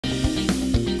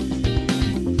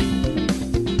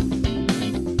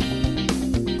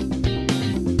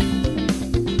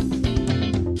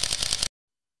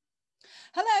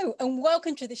and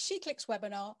welcome to the SheClicks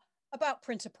webinar about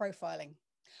printer profiling.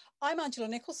 I'm Angela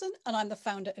Nicholson and I'm the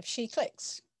founder of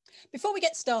SheClicks. Before we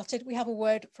get started, we have a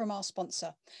word from our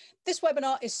sponsor. This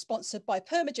webinar is sponsored by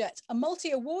Permajet, a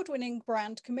multi-award-winning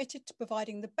brand committed to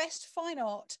providing the best fine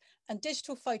art and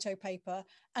digital photo paper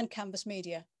and canvas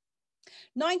media.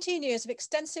 19 years of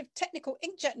extensive technical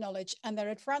inkjet knowledge and their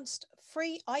advanced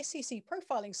free ICC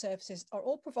profiling services are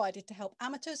all provided to help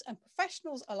amateurs and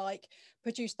professionals alike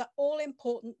produce that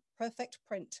all-important perfect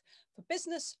print for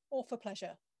business or for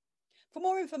pleasure. For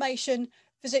more information,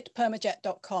 visit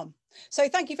permajet.com. So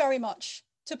thank you very much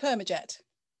to Permajet.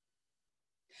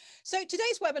 So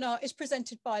today's webinar is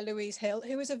presented by Louise Hill,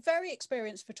 who is a very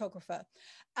experienced photographer,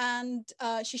 and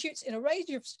she shoots in a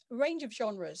range of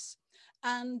genres,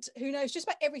 and who knows just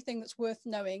about everything that's worth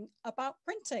knowing about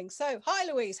printing. So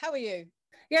hi Louise, how are you?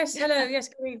 Yes, hello, yes,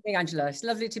 good evening Angela. It's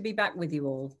lovely to be back with you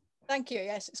all. Thank you,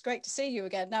 yes, it's great to see you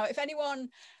again. Now, if anyone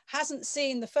hasn't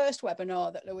seen the first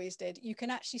webinar that Louise did, you can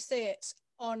actually see it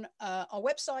on our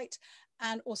website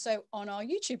and also on our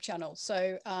YouTube channel.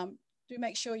 So do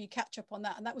make sure you catch up on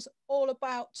that. And that was all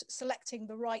about selecting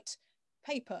the right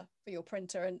paper for your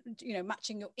printer and, you know,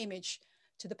 matching your image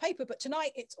to the paper. But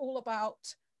tonight it's all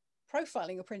about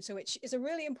profiling your printer, which is a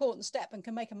really important step and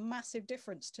can make a massive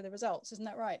difference to the results. Isn't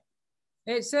that right?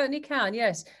 It certainly can,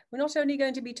 yes. We're not only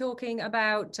going to be talking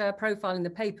about profiling the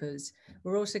papers,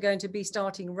 we're also going to be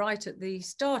starting right at the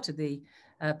start of the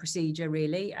procedure,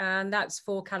 really, and that's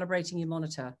for calibrating your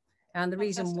monitor and the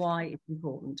reason why it's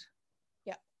important.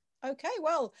 Yeah. Okay,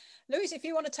 well, Louise, if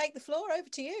you want to take the floor, over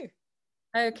to you.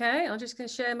 Okay, I'm just going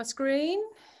to share my screen.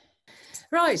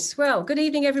 Right, well, good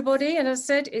evening, everybody. And as I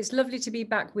said, it's lovely to be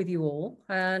back with you all.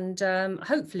 And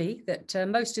hopefully that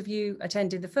most of you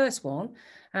attended the first one.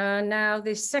 And now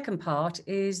this second part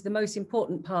is the most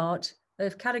important part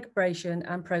of calibration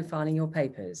and profiling your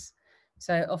papers.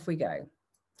 So off we go.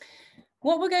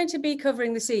 What we're going to be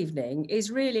covering this evening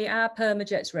is really our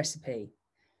Permajet's recipe.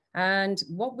 And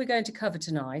what we're going to cover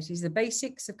tonight is the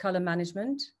basics of color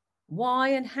management, why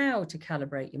and how to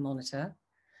calibrate your monitor,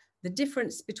 the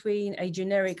difference between a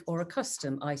generic or a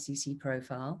custom ICC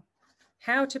profile,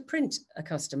 how to print a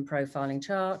custom profiling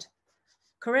chart,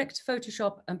 correct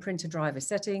Photoshop and printer driver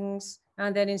settings,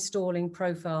 and then installing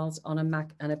profiles on a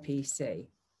Mac and a PC.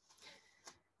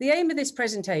 The aim of this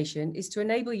presentation is to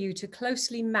enable you to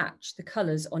closely match the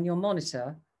colors on your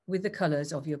monitor with the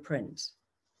colors of your print.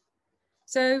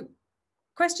 So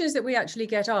questions that we actually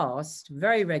get asked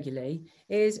very regularly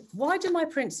is, why do my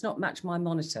prints not match my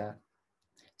monitor?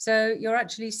 So you're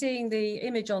actually seeing the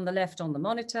image on the left on the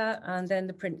monitor, and then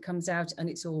the print comes out and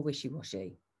it's all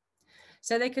wishy-washy.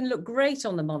 So they can look great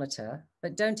on the monitor,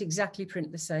 but don't exactly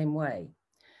print the same way.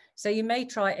 So you may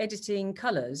try editing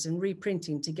colors and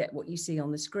reprinting to get what you see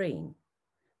on the screen.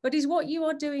 But is what you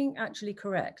are doing actually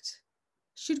correct?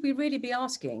 Should we really be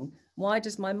asking, why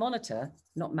does my monitor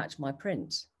not match my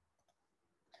print?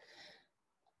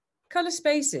 Color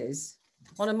spaces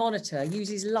on a monitor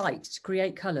uses light to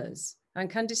create colors and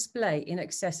can display in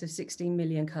excess of 16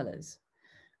 million colors.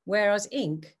 Whereas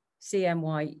ink,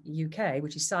 CMYK,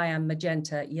 which is cyan,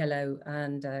 magenta, yellow,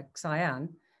 and cyan,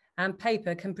 and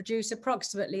paper can produce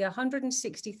approximately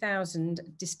 160,000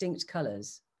 distinct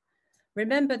colors.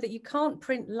 Remember that you can't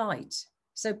print light,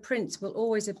 so prints will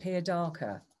always appear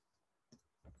darker.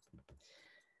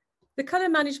 The color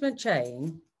management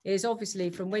chain is obviously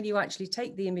from when you actually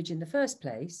take the image in the first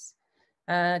place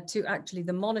to actually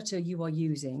the monitor you are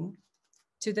using,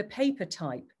 to the paper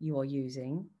type you are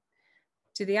using,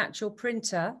 to the actual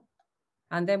printer,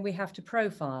 and then we have to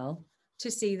profile to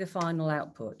see the final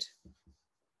output.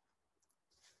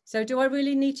 So do I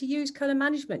really need to use color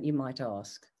management, you might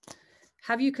ask?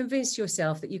 Have you convinced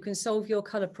yourself that you can solve your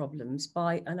color problems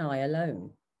by an eye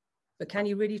alone? But can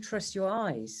you really trust your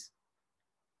eyes?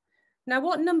 Now,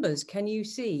 what numbers can you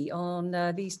see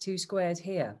on these two squares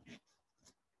here?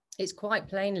 It's quite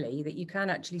plainly that you can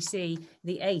actually see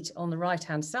the 8 on the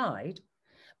right-hand side,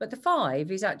 but the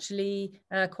 5 is actually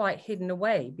quite hidden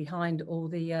away behind all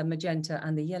the magenta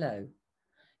and the yellow.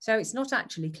 So it's not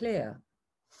actually clear.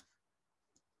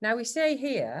 Now we say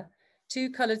here,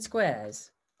 2 colored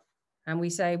squares, and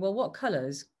we say, well, what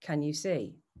colors can you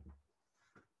see?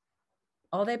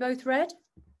 Are they both red?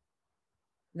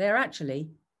 They're actually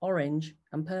orange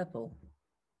and purple.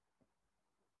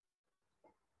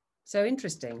 So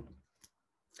interesting.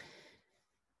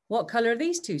 What color are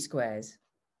these 2 squares?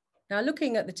 Now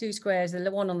looking at the 2 squares,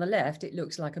 the one on the left, it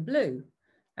looks like a blue,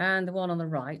 and the one on the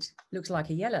right looks like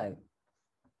a yellow.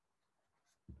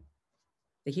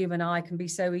 The human eye can be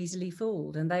so easily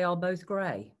fooled, and they are both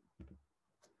grey.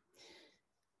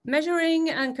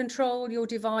 Measuring and control your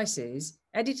devices,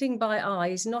 editing by eye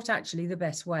is not actually the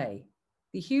best way.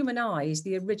 The human eye is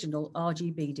the original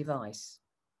RGB device.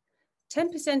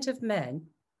 10% of men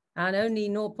and only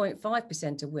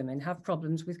 0.5% of women have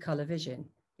problems with colour vision.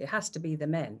 It has to be the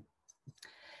men.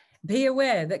 Be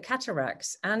aware that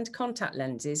cataracts and contact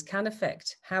lenses can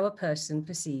affect how a person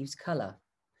perceives colour.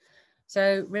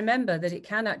 So remember that it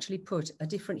can actually put a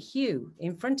different hue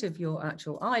in front of your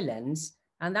actual eye lens,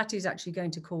 and that is actually going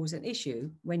to cause an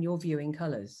issue when you're viewing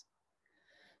colours.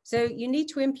 So you need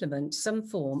to implement some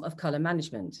form of colour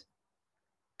management.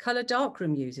 Colour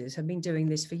darkroom users have been doing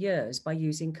this for years by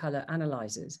using colour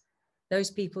analyzers. Those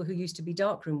people who used to be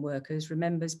darkroom workers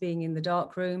remembers being in the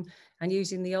darkroom and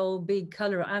using the old big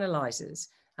colour analyzers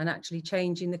and actually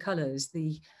changing the colours,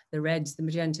 the reds, the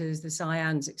magentas, the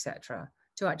cyans, etc.,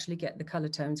 to actually get the colour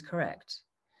tones correct.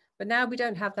 But now we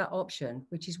don't have that option,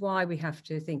 which is why we have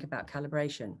to think about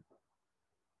calibration.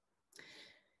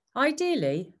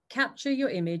 Ideally, capture your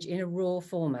image in a raw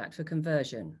format for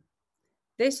conversion.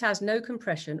 This has no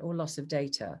compression or loss of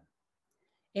data.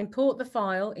 Import the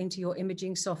file into your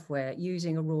imaging software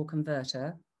using a raw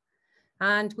converter.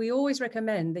 And we always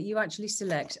recommend that you actually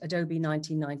select Adobe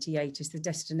 1998 as the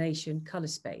destination color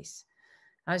space,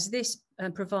 as this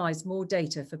provides more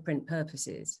data for print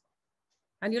purposes.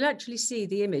 And you'll actually see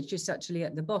the image just actually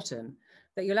at the bottom,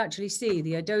 that you'll actually see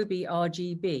the Adobe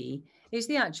RGB is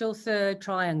the actual third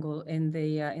triangle in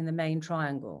the main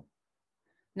triangle.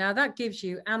 Now that gives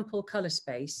you ample color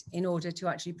space in order to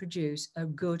actually produce a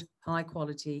good high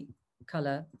quality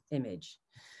color image.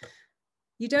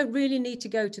 You don't really need to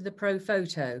go to the Pro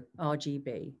Photo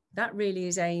RGB. That really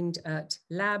is aimed at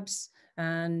labs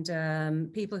and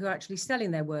people who are actually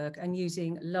selling their work and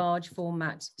using large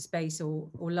format space or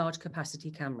large capacity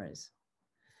cameras.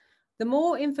 The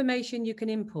more information you can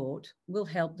import will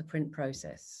help the print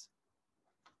process.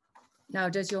 Now,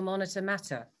 does your monitor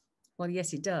matter? Well,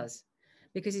 yes, it does,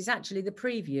 because it's actually the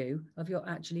preview of your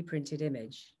actually printed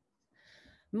image.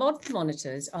 Modern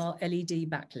monitors are LED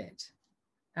backlit,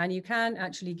 and you can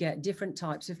actually get different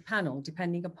types of panel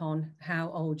depending upon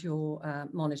how old your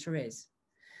monitor is.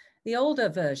 The older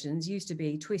versions used to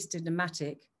be twisted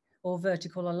pneumatic or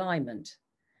vertical alignment,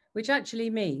 which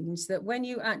actually means that when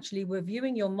you actually were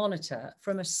viewing your monitor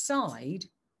from a side,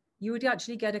 you would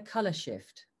actually get a color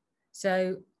shift.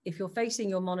 So if you're facing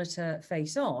your monitor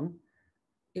face on,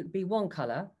 it would be one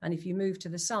color, and if you move to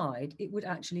the side, it would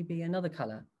actually be another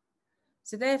color.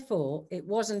 So therefore, it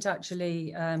wasn't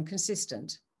actually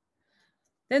consistent.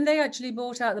 Then they actually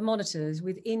brought out the monitors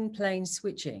with in-plane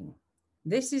switching.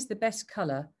 This is the best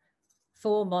color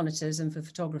for monitors and for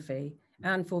photography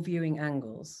and for viewing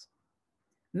angles.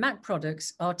 Mac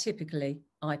products are typically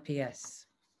IPS.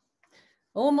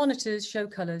 All monitors show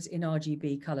colors in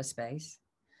RGB color space,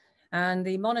 and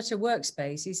the monitor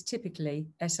workspace is typically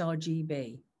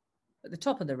sRGB. At the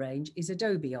top of the range is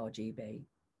Adobe RGB.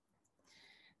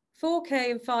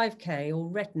 4K and 5K or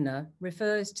Retina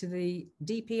refers to the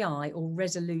DPI or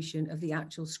resolution of the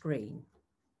actual screen,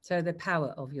 so the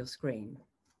power of your screen.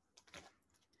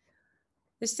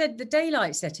 The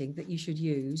daylight setting that you should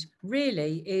use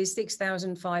really is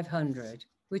 6500,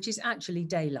 which is actually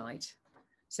daylight.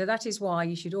 So that is why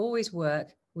you should always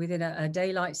work within a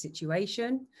daylight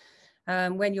situation.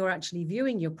 When you're actually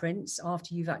viewing your prints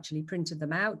after you've actually printed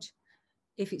them out,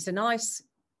 if it's a nice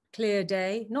clear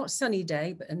day, not sunny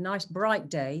day, but a nice bright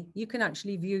day, you can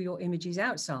actually view your images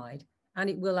outside, and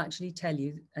it will actually tell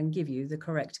you and give you the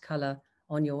correct color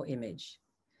on your image.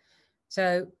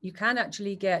 So you can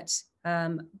actually get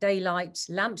daylight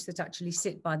lamps that actually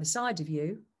sit by the side of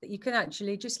you that you can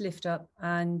actually just lift up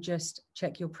and just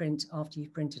check your print after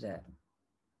you've printed it.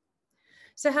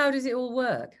 So how does it all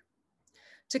work?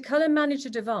 To color manage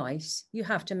a device, you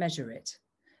have to measure it,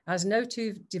 as no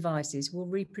two devices will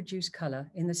reproduce color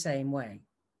in the same way.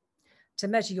 To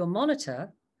measure your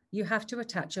monitor, you have to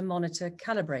attach a monitor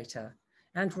calibrator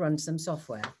and run some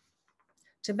software.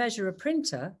 To measure a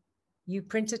printer, you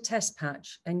print a test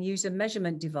patch and use a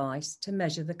measurement device to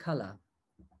measure the color.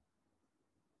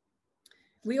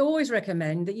 We always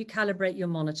recommend that you calibrate your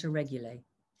monitor regularly.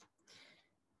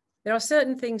 There are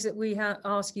certain things that we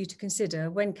ask you to consider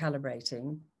when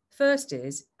calibrating. First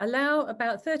is allow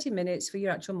about 30 minutes for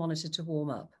your actual monitor to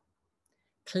warm up.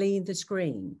 Clean the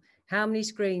screen. How many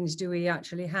screens do we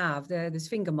actually have? There's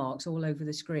finger marks all over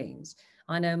the screens.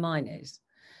 I know mine is.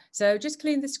 So just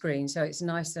clean the screen so it's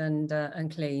nice and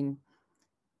clean.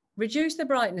 Reduce the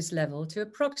brightness level to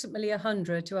approximately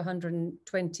 100 to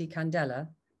 120 candela,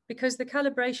 because the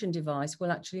calibration device will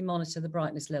actually monitor the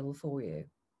brightness level for you.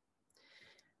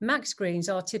 Mac screens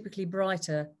are typically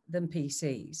brighter than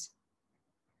PCs.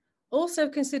 Also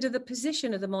consider the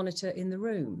position of the monitor in the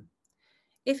room.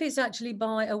 If it's actually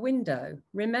by a window,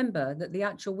 remember that the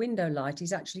actual window light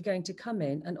is actually going to come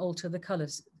in and alter the color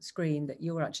screen that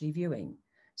you're actually viewing.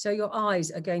 So your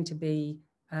eyes are going to be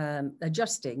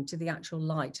adjusting to the actual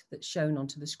light that's shown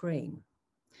onto the screen.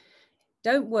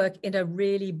 Don't work in a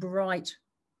really bright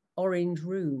orange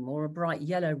room or a bright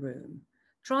yellow room.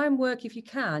 Try and work, if you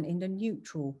can, in a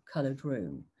neutral colored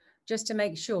room, just to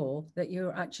make sure that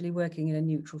you're actually working in a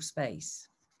neutral space.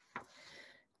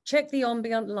 Check the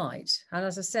ambient light, and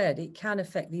as I said, it can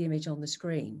affect the image on the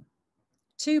screen.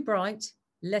 Too bright,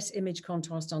 less image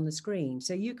contrast on the screen.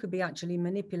 So you could be actually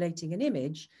manipulating an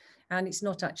image and it's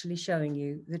not actually showing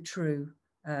you the true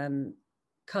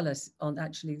colors on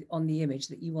the image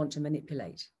that you want to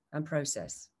manipulate and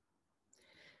process.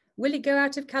 Will it go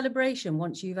out of calibration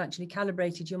once you've actually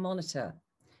calibrated your monitor?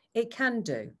 It can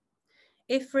do.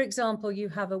 If, for example, you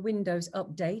have a Windows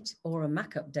update or a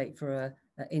Mac update for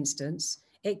an instance,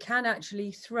 it can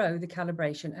actually throw the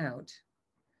calibration out.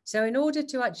 So in order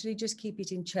to actually just keep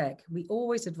it in check, we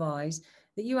always advise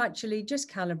that you actually just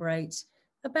calibrate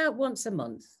about once a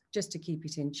month, just to keep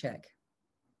it in check.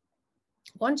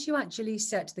 Once you actually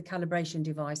set the calibration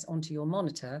device onto your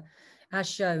monitor, as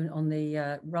shown on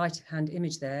the right-hand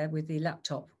image there with the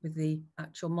laptop, with the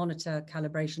actual monitor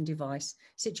calibration device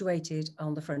situated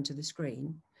on the front of the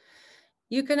screen,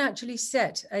 you can actually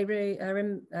set a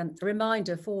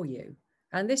reminder for you.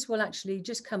 And this will actually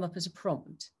just come up as a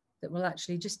prompt that will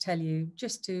actually just tell you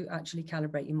just to actually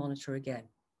calibrate your monitor again.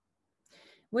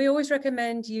 We always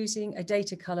recommend using a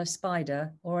data color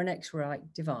spider or an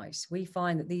X-Rite device. We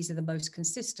find that these are the most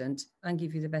consistent and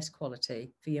give you the best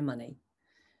quality for your money.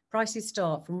 Prices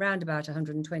start from round about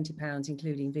 £120,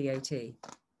 including VAT.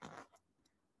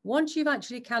 Once you've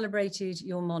actually calibrated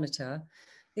your monitor,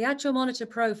 the actual monitor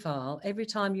profile, every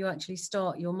time you actually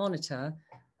start your monitor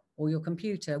or your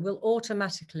computer, will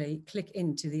automatically click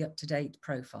into the up-to-date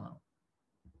profile.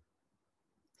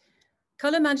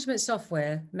 Color management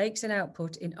software makes an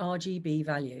output in RGB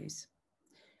values,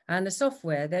 and the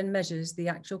software then measures the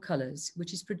actual colors,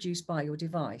 which is produced by your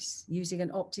device using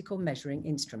an optical measuring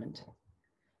instrument.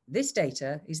 This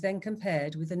data is then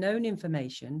compared with the known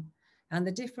information, and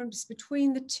the difference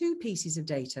between the two pieces of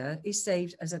data is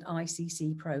saved as an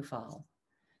ICC profile.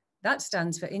 That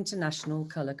stands for International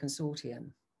Color Consortium.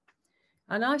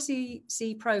 An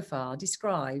ICC profile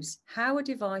describes how a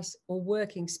device or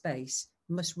working space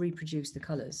must reproduce the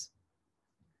colors.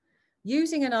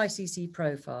 Using an ICC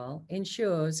profile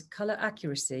ensures color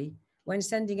accuracy when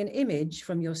sending an image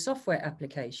from your software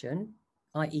application,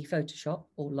 i.e. Photoshop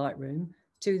or Lightroom,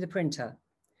 to the printer,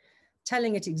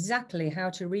 telling it exactly how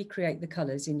to recreate the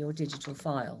colors in your digital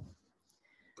file.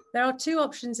 There are two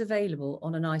options available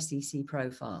on an ICC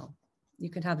profile. You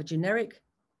can have a generic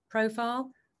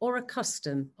profile or a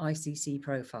custom ICC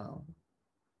profile.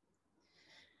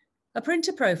 A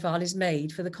printer profile is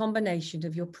made for the combination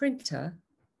of your printer,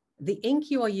 the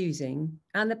ink you are using,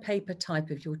 and the paper type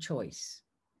of your choice.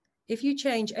 If you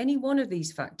change any one of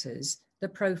these factors, the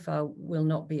profile will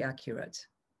not be accurate.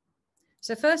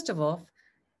 So first of all,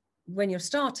 when you're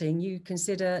starting, you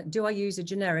consider, do I use a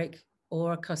generic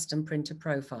or a custom printer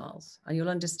profiles? And you'll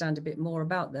understand a bit more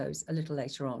about those a little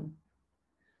later on.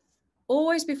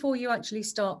 Always before you actually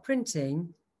start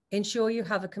printing, ensure you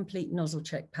have a complete nozzle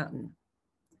check pattern.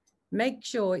 Make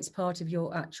sure it's part of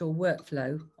your actual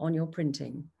workflow on your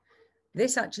printing.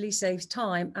 This actually saves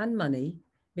time and money,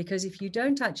 because if you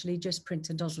don't actually just print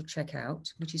a nozzle check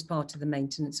out, which is part of the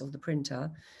maintenance of the printer,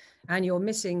 and you're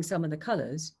missing some of the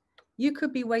colors, you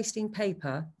could be wasting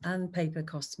paper, and paper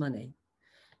costs money.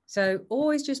 So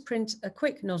always just print a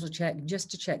quick nozzle check just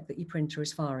to check that your printer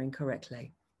is firing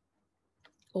correctly.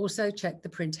 Also check the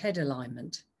print head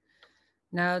alignment.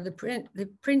 Now the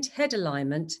print head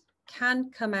alignment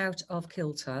can come out of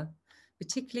kilter,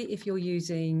 particularly if you're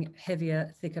using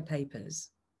heavier, thicker papers.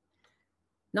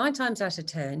 9 times out of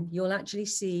 10, you'll actually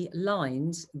see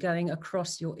lines going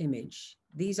across your image.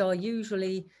 These are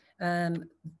usually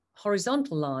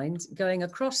horizontal lines going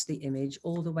across the image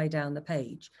all the way down the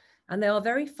page. And they are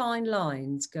very fine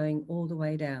lines going all the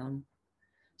way down.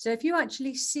 So if you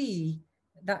actually see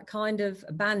that kind of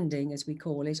banding, as we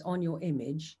call it, on your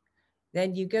image,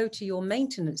 then you go to your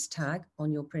maintenance tag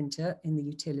on your printer in the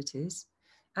utilities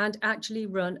and actually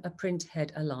run a print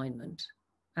head alignment.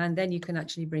 And then you can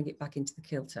actually bring it back into the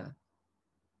kilter.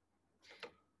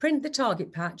 Print the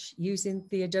target patch using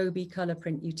the Adobe Color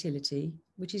Print utility,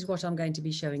 which is what I'm going to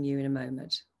be showing you in a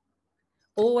moment.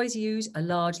 Always use a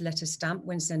large letter stamp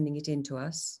when sending it in to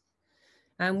us.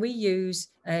 And we use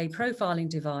a profiling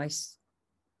device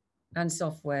and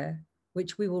software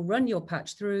which we will run your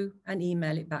patch through and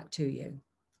email it back to you.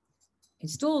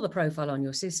 Install the profile on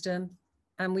your system,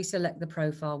 and we select the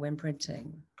profile when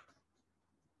printing.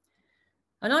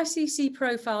 An ICC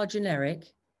profile generic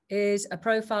is a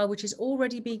profile which has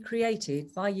already been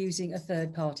created by using a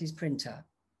third party's printer.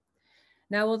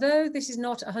 Now, although this is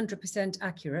not 100%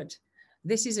 accurate,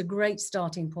 this is a great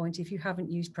starting point if you haven't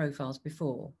used profiles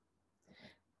before.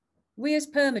 We as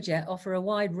Permajet offer a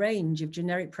wide range of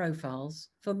generic profiles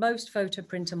for most photo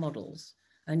printer models,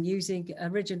 and using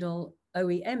original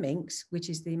OEM inks, which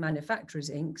is the manufacturer's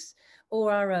inks,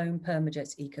 or our own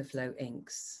Permajet's EcoFlow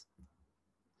inks.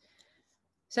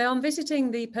 So on visiting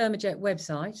the Permajet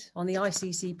website on the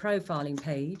ICC profiling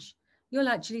page, you'll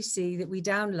actually see that we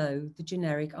download the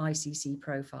generic ICC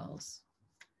profiles.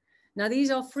 Now,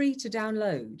 these are free to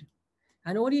download,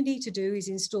 and all you need to do is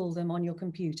install them on your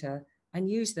computer and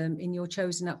use them in your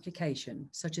chosen application,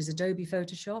 such as Adobe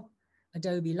Photoshop,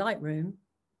 Adobe Lightroom,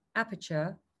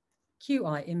 Aperture,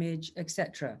 QI Image,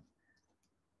 etc.,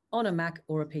 on a Mac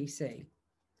or a PC.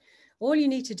 All you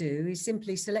need to do is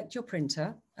simply select your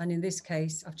printer, and in this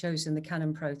case, I've chosen the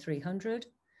Canon Pro 300.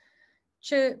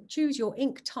 Choose your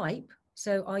ink type.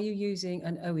 So are you using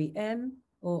an OEM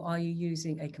or are you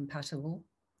using a compatible?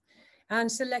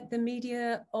 And select the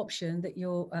media option that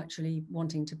you're actually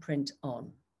wanting to print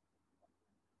on.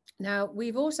 Now,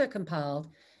 we've also compiled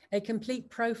a complete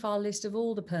profile list of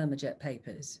all the Permajet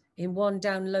papers in one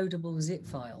downloadable zip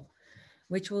file,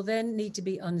 which will then need to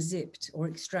be unzipped or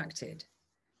extracted.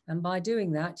 And by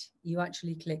doing that, you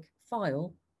actually click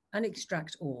File and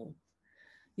Extract All.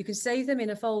 You can save them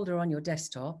in a folder on your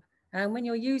desktop, and when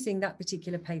you're using that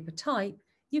particular paper type,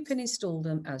 you can install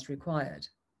them as required.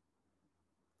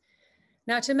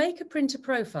 Now, to make a printer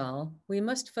profile, we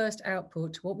must first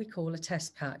output what we call a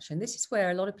test patch, and this is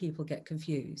where a lot of people get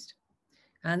confused.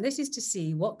 And this is to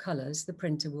see what colors the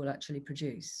printer will actually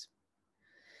produce.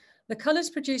 The colors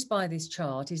produced by this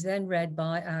chart is then read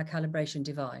by our calibration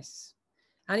device,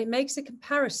 and it makes a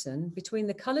comparison between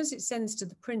the colors it sends to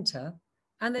the printer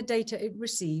and the data it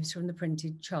receives from the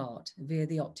printed chart via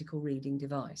the optical reading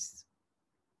device.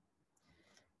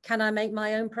 Can I make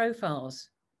my own profiles?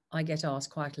 I get asked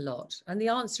quite a lot, and the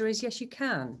answer is yes, you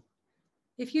can.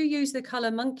 If you use the Colour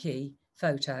Monkey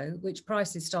photo, which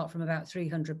prices start from about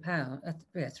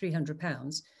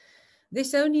 £300,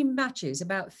 this only matches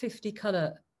about 50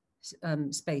 colour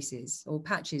spaces or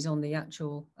patches on the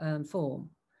actual form.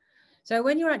 So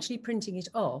when you're actually printing it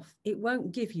off, it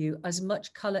won't give you as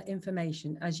much colour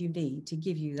information as you need to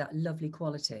give you that lovely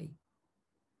quality.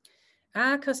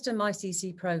 Our custom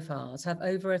ICC profiles have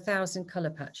over 1,000 colour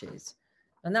patches,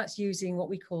 and that's using what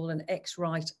we call an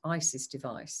X-Rite ISIS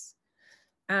device.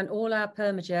 And all our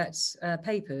Permajet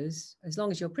papers, as long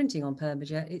as you're printing on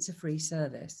Permajet, it's a free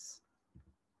service.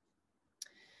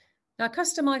 Now,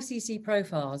 custom ICC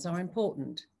profiles are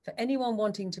important for anyone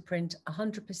wanting to print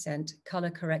 100% colour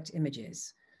correct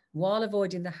images while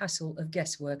avoiding the hassle of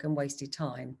guesswork and wasted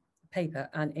time, paper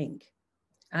and ink.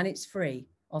 And it's free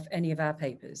off any of our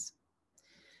papers.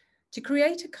 To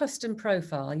create a custom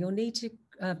profile, you'll need to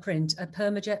print a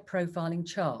Permajet profiling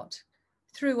chart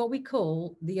through what we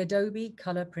call the Adobe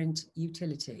Color Print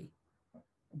utility,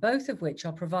 both of which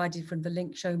are provided from the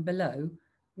link shown below,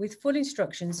 with full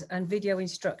instructions and video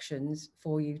instructions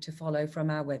for you to follow from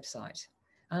our website.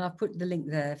 And I've put the link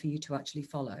there for you to actually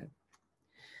follow.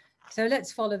 So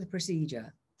let's follow the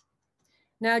procedure.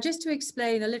 Now, just to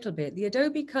explain a little bit, the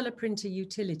Adobe Color Printer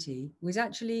utility was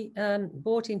actually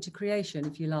brought into creation,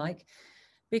 if you like,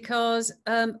 because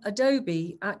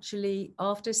Adobe actually,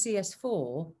 after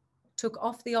CS4, took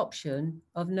off the option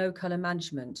of no color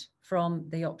management from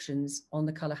the options on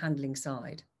the color handling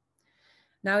side.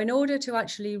 Now, in order to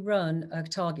actually run a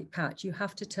target patch, you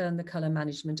have to turn the color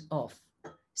management off.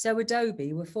 So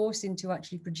Adobe were forced into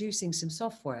actually producing some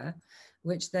software,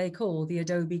 which they call the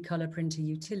Adobe Color Printer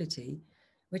utility,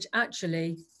 which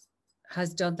actually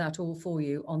has done that all for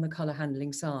you on the color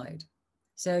handling side.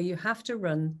 So you have to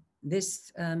run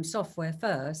this software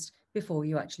first before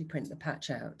you actually print the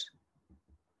patch out.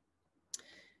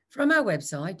 From our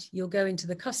website, you'll go into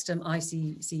the custom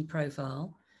ICC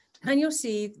profile and you'll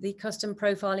see the custom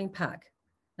profiling pack.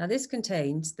 Now this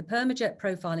contains the Permajet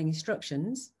profiling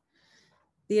instructions,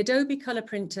 the Adobe Color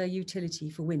Printer utility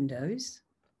for Windows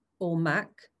or Mac,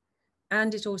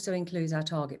 and it also includes our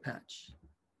target patch.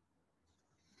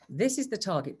 This is the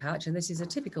target patch, and this is a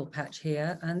typical patch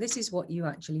here, and this is what you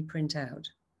actually print out.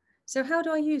 So how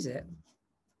do I use it?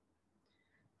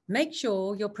 Make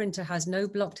sure your printer has no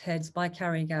blocked heads by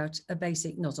carrying out a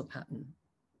basic nozzle pattern.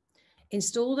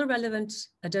 Install the relevant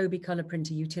Adobe Color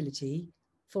Printer utility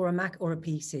for a Mac or a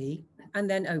PC, and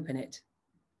then open it.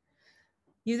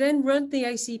 You then run the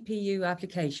ACPU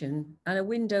application and a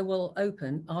window will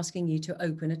open asking you to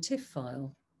open a TIFF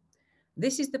file.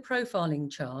 This is the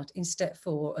profiling chart in step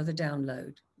 4 of the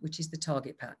download, which is the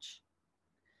target patch.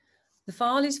 The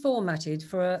file is formatted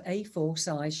for an A4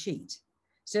 size sheet.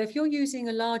 So if you're using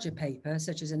a larger paper,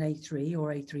 such as an A3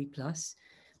 or A3 Plus,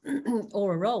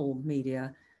 or a roll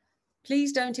media,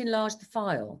 please don't enlarge the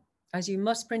file, as you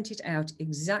must print it out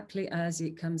exactly as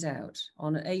it comes out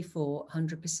on an A4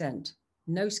 100%,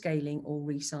 no scaling or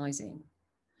resizing.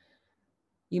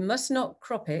 You must not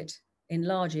crop it,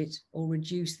 enlarge it, or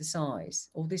reduce the size,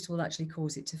 or this will actually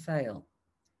cause it to fail.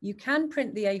 You can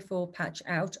print the A4 patch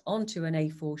out onto an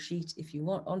A4 sheet if you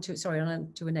want, onto an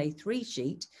A3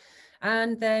 sheet,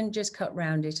 and then just cut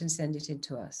round it and send it in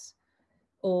to us.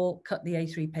 Or cut the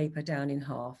A3 paper down in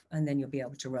half, and then you'll be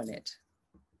able to run it.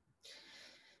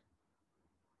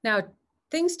 Now,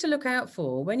 things to look out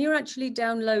for when you're actually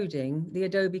downloading the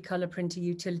Adobe Color Printer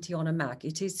utility on a Mac,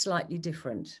 it is slightly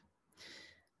different.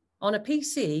 On a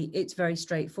PC, it's very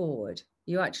straightforward.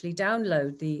 You actually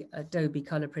download the Adobe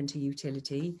Color Printer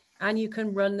utility and you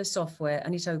can run the software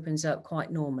and it opens up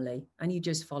quite normally and you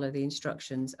just follow the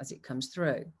instructions as it comes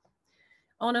through.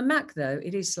 On a Mac though,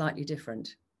 it is slightly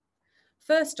different.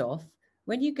 First off,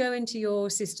 when you go into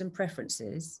your system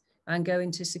preferences and go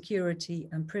into security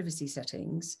and privacy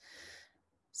settings,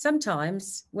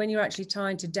 sometimes when you're actually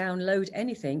trying to download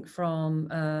anything from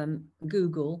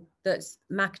Google that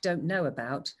Mac don't know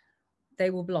about, they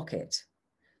will block it.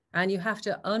 And you have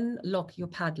to unlock your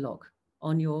padlock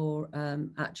on your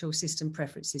actual system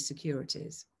preferences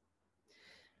securities.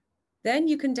 Then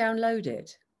you can download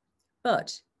it,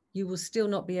 but you will still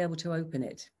not be able to open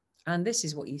it. And this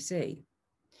is what you see.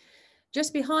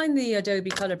 Just behind the Adobe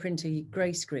Color Printer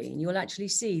gray screen, you will actually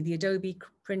see the Adobe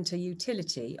Printer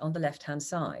utility on the left-hand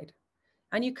side.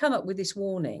 And you come up with this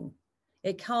warning.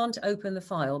 It can't open the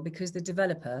file because the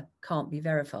developer can't be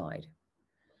verified.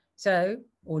 So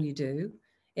all you do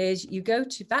is you go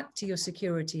back to your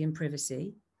security and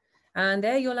privacy, and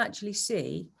there you'll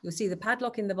see the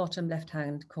padlock in the bottom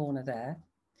left-hand corner there.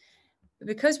 But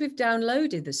because we've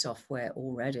downloaded the software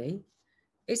already,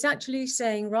 it's actually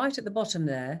saying right at the bottom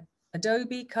there,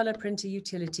 Adobe Color Printer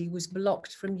utility was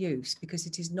blocked from use because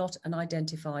it is not an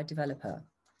identified developer.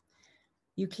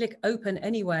 You click open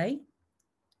anyway,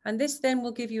 and this then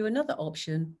will give you another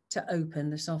option to open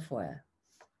the software.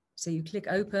 So you click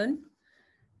open.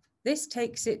 This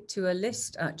takes it to a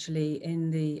list actually in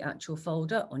the actual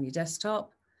folder on your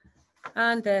desktop,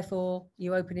 and therefore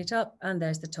you open it up and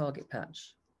there's the target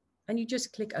patch. And you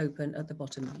just click open at the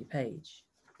bottom of your page.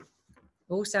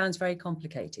 All sounds very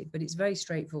complicated, but it's very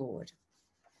straightforward.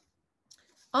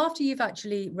 After you've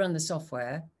actually run the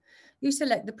software, you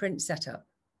select the print setup.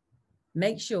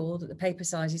 Make sure that the paper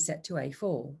size is set to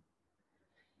A4.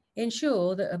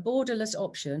 Ensure that a borderless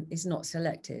option is not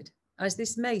selected, as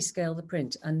this may scale the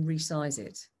print and resize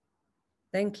it.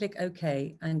 Then click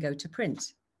OK and go to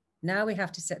print. Now we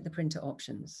have to set the printer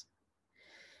options.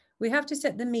 We have to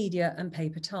set the media and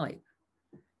paper type.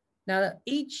 Now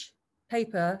each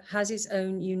paper has its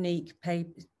own unique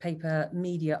paper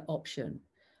media option.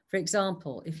 For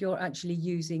example, if you're actually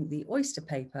using the oyster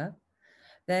paper,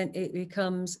 then it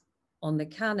becomes on the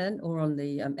Canon or on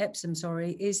the Epson,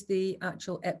 sorry, is the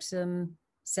actual Epson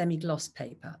semi-gloss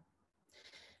paper.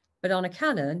 But on a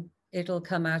Canon, it'll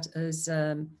come out as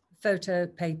photo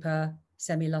paper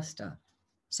semi-luster.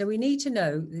 So we need to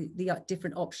know the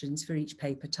different options for each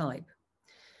paper type.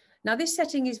 Now this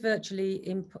setting is vitally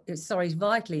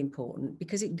important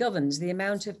because it governs the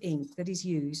amount of ink that is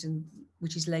used and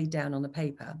which is laid down on the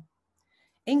paper.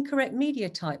 Incorrect media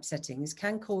type settings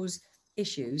can cause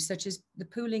issues such as the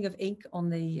pooling of ink on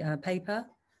the paper,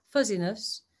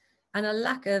 fuzziness, and a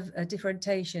lack of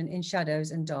differentiation in shadows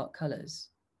and dark colors.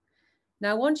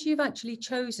 Now, once you've actually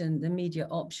chosen the media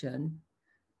option,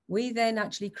 we then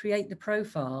actually create the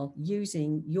profile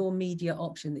using your media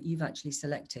option that you've actually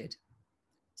selected.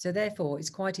 So therefore, it's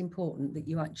quite important that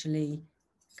you actually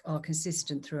are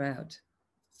consistent throughout.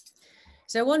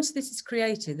 So once this is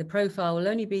created, the profile will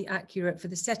only be accurate for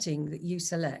the setting that you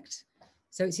select.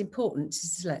 So it's important to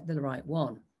select the right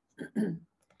one.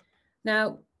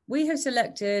 Now, we have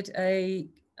selected a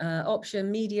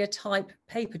option media type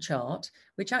paper chart,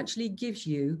 which actually gives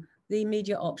you the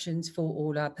media options for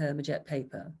all our permajet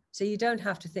paper. So you don't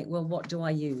have to think, well, what do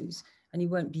I use? And you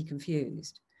won't be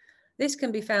confused. This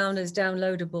can be found as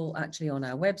downloadable actually on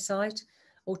our website.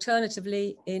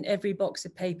 Alternatively, in every box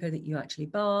of paper that you actually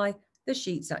buy, the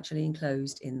sheet's actually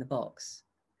enclosed in the box.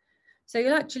 So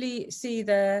you'll actually see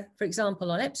there, for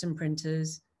example, on Epson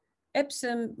printers,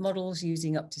 Epson models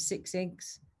using up to 6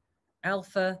 inks,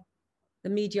 Alpha the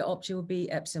media option will be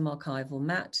Epsom Archival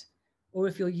Matte, or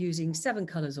if you're using 7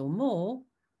 colours or more,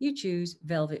 you choose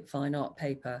Velvet Fine Art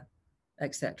Paper,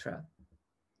 etc.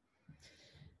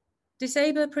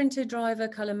 Disable printer driver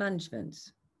colour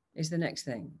management is the next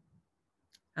thing,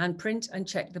 and print and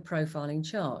check the profiling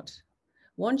chart.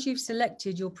 Once you've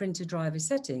selected your printer driver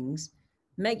settings,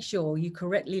 make sure you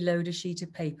correctly load a sheet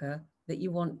of paper that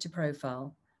you want to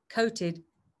profile, coated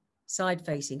side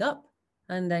facing up,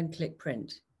 and then click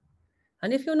print.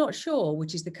 And if you're not sure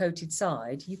which is the coated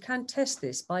side, you can test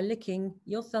this by licking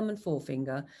your thumb and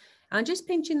forefinger and just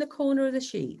pinching the corner of the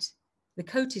sheet. The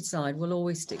coated side will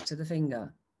always stick to the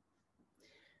finger.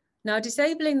 Now,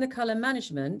 disabling the colour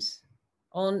management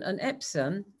on an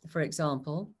Epsom, for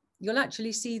example, you'll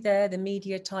actually see there the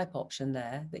media type option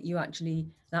there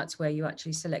that's where you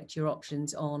actually select your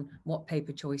options on what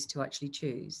paper choice to actually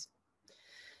choose.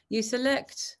 You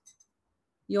select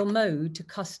your mode to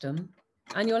custom,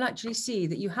 and you'll actually see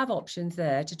that you have options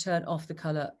there to turn off the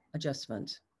colour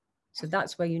adjustment. So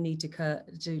that's where you need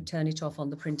to turn it off on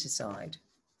the printer side.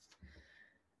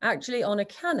 Actually, on a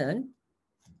Canon,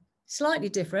 slightly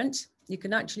different. You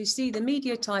can actually see the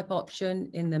media type option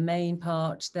in the main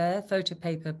part there, Photo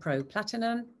Paper Pro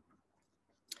Platinum.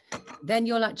 Then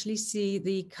you'll actually see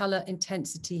the colour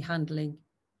intensity handling.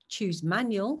 Choose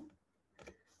manual.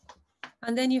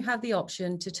 And then you have the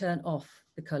option to turn off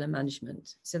the colour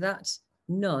management. So that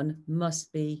none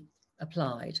must be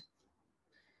applied.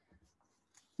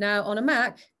 Now on a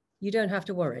Mac, you don't have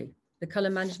to worry. The colour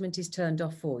management is turned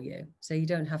off for you. So you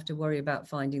don't have to worry about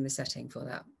finding the setting for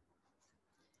that.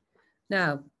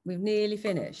 Now, we've nearly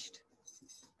finished.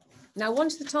 Now,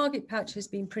 once the target patch has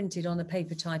been printed on the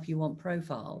paper type you want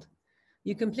profiled,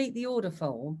 you complete the order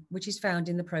form, which is found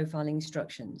in the profiling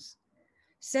instructions.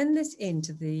 Send this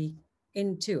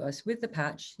into us with the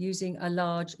patch using a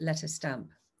large letter stamp,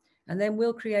 and then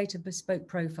we'll create a bespoke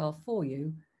profile for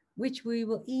you, which we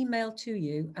will email to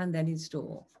you and then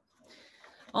install.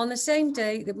 On the same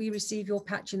day that we receive your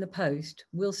patch in the post,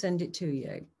 we'll send it to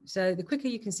you. So the quicker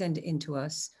you can send it in to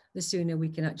us, the sooner we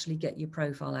can actually get your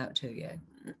profile out to you.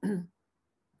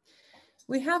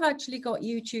 We have actually got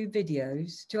YouTube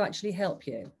videos to actually help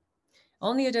you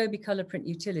on the Adobe Color Print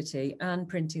utility and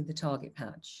printing the target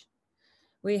patch.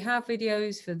 We have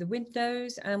videos for the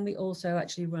Windows, and we also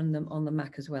actually run them on the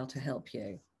Mac as well to help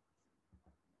you.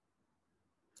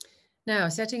 Now,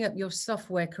 setting up your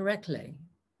software correctly.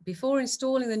 Before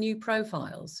installing the new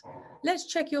profiles, let's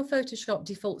check your Photoshop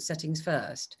default settings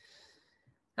first.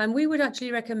 And we would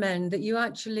actually recommend that you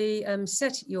actually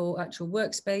set your actual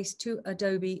workspace to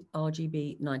Adobe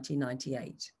RGB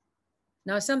 1998.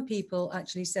 Now, some people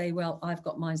actually say, well, I've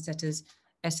got mine set as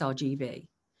sRGB,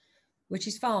 which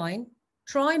is fine.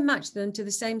 Try and match them to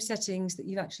the same settings that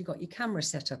you've actually got your camera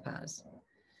set up as.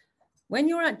 When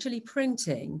you're actually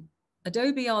printing,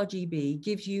 Adobe RGB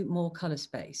gives you more color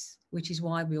space, which is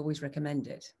why we always recommend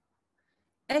it.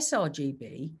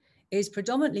 sRGB is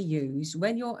predominantly used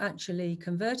when you're actually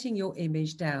converting your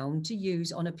image down to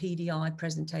use on a PDI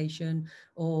presentation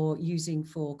or using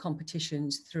for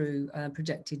competitions through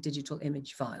projected digital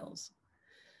image files.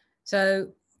 So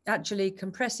actually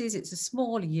compresses, it's a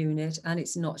smaller unit and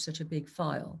it's not such a big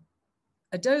file.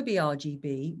 Adobe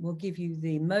RGB will give you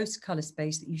the most color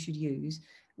space that you should use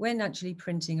when actually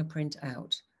printing a print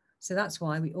out. So that's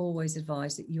why we always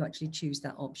advise that you actually choose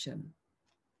that option.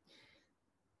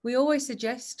 We always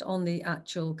suggest on the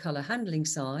actual color handling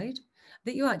side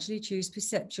that you actually choose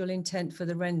perceptual intent for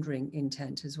the rendering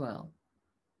intent as well.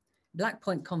 Black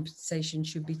point compensation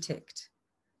should be ticked,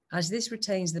 as this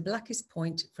retains the blackest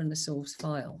point from the source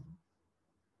file.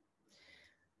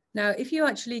 Now, if you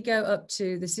actually go up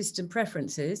to the system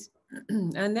preferences,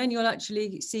 and then you'll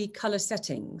actually see color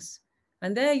settings,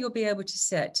 and there you'll be able to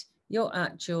set your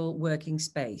actual working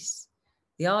space.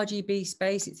 The RGB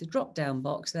space, it's a drop-down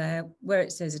box there where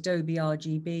it says Adobe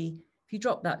RGB. If you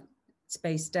drop that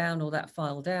space down or that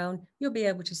file down, you'll be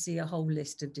able to see a whole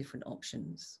list of different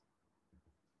options.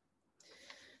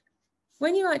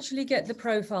 When you actually get the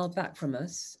profile back from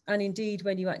us, and indeed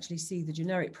when you actually see the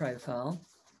generic profile,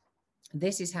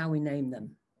 this is how we name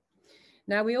them.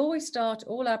 Now, we always start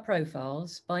all our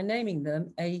profiles by naming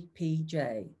them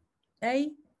APJ.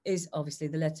 A is obviously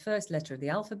the first letter of the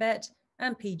alphabet,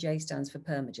 and PJ stands for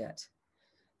Permajet.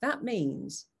 That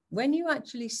means when you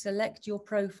actually select your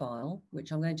profile,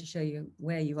 which I'm going to show you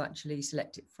where you actually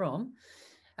select it from,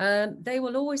 they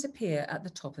will always appear at the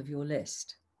top of your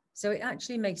list. So it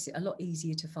actually makes it a lot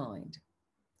easier to find.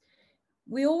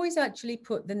 We always actually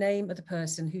put the name of the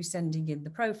person who's sending in the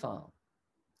profile.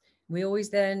 We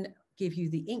always then give you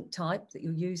the ink type that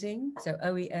you're using. So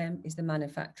OEM is the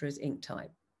manufacturer's ink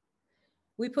type.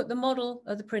 we put the model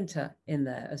of the printer in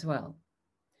there as well.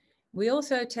 We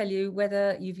also tell you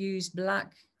whether you've used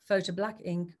photo black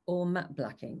ink or matte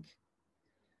black ink.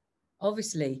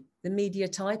 Obviously, the media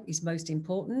type is most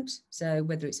important. So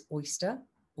whether it's oyster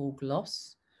or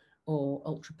gloss or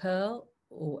ultra pearl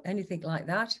or anything like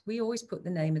that, we always put the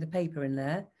name of the paper in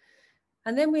there.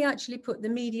 And then we actually put the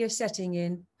media setting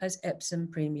in as Epsom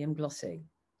Premium Glossy.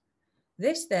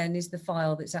 This then is the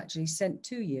file that's actually sent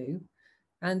to you.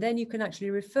 And then you can actually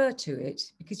refer to it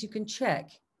because you can check,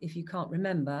 if you can't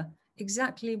remember,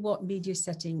 exactly what media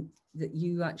setting that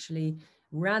you actually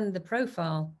ran the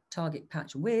profile target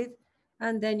patch with.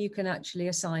 And then you can actually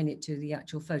assign it to the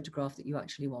actual photograph that you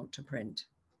actually want to print.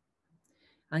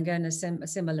 Again, a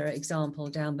similar example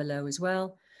down below as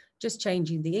well, just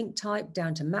changing the ink type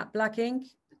down to matte black ink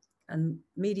and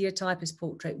media type is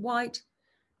portrait white.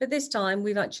 But this time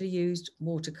we've actually used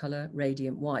watercolor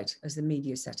radiant white as the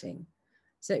media setting.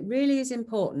 So it really is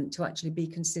important to actually be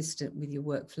consistent with your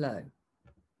workflow.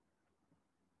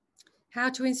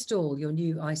 How to install your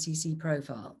new ICC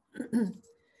profile.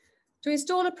 To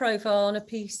install a profile on a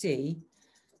PC,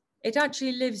 it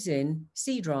actually lives in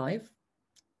C drive,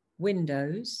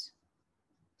 Windows,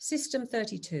 System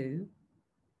 32,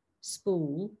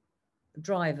 Spool,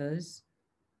 Drivers,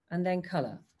 and then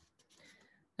Color.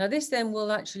 Now this then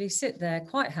will actually sit there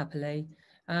quite happily,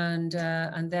 and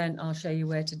then I'll show you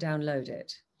where to download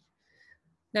it.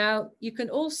 Now you can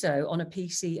also, on a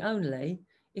PC only,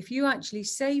 if you actually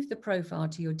save the profile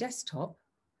to your desktop,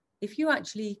 if you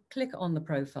actually click on the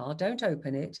profile, don't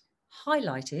open it,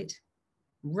 highlight it,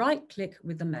 right click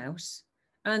with the mouse,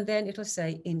 and then it'll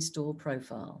say install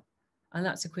profile. And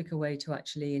that's a quicker way to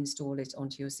actually install it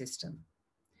onto your system.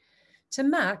 To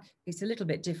Mac, it's a little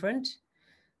bit different.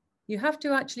 You have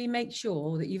to actually make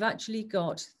sure that you've actually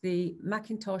got the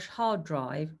Macintosh hard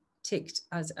drive ticked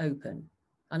as open.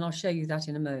 And I'll show you that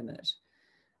in a moment.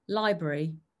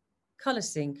 Library, color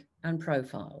sync, and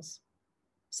profiles.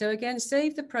 So again,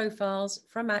 save the profiles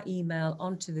from our email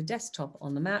onto the desktop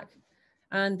on the Mac,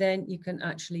 and then you can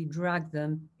actually drag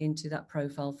them into that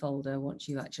profile folder once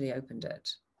you've actually opened it.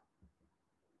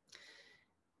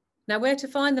 Now, where to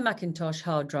find the Macintosh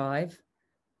hard drive?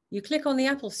 You click on the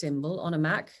Apple symbol on a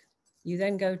Mac, you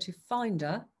then go to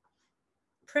Finder,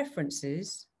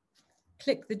 Preferences,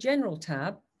 click the General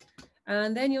tab,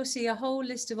 and then you'll see a whole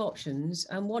list of options,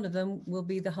 and one of them will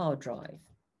be the hard drive.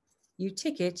 You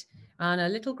tick it, and a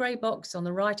little grey box on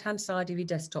the right-hand side of your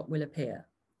desktop will appear.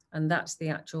 And that's the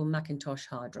actual Macintosh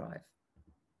hard drive.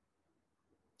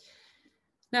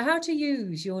 Now, how to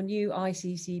use your new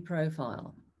ICC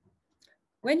profile.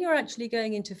 When you're actually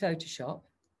going into Photoshop,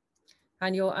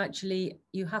 and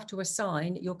you have to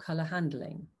assign your color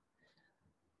handling.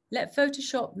 Let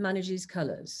Photoshop manage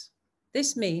colors.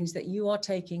 This means that you are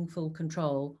taking full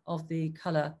control of the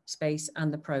color space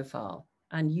and the profile.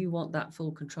 And you want that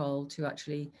full control to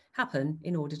actually happen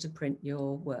in order to print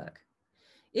your work.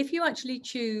 If you actually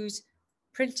choose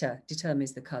printer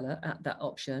determines the color at that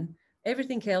option,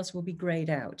 everything else will be grayed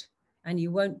out and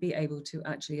you won't be able to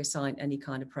actually assign any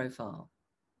kind of profile.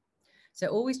 So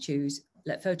always choose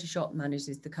let Photoshop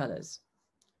manages the colors.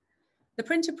 The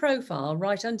printer profile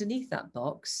right underneath that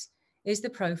box is the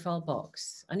profile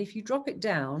box. And if you drop it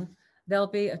down, there'll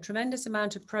be a tremendous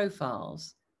amount of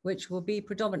profiles, which will be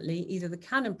predominantly either the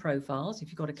Canon profiles, if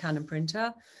you've got a Canon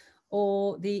printer,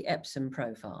 or the Epsom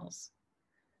profiles.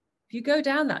 If you go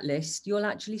down that list, you'll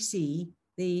actually see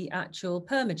the actual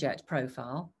Permajet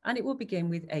profile, and it will begin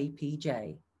with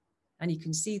APJ. And you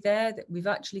can see there that we've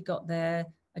actually got there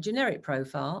a generic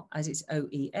profile as it's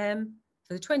OEM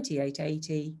for the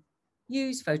 2880,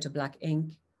 use photo black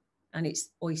ink, and it's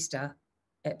Oyster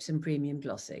Epsom Premium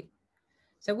Glossy.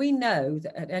 So we know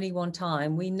that at any one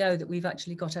time, we know that we've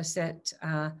actually got our set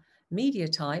media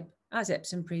type as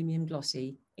Epsom Premium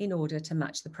Glossy in order to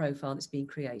match the profile that's been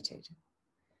created.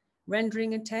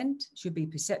 Rendering intent should be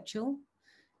perceptual,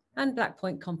 and black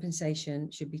point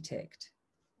compensation should be ticked.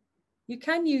 You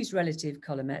can use relative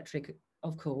colorimetric,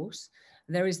 of course.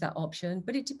 There is that option,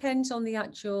 but it depends on the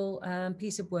actual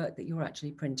piece of work that you're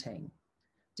actually printing.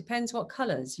 Depends what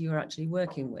colors you're actually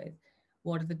working with.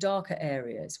 What are the darker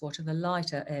areas? What are the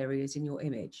lighter areas in your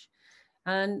image?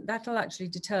 And that'll actually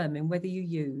determine whether you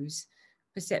use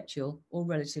perceptual or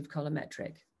relative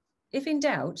colorimetric. If in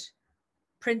doubt,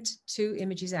 print 2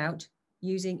 images out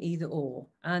using either or,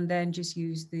 and then just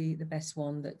use the best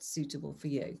one that's suitable for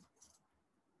you.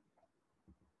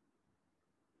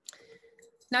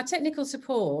 Now, technical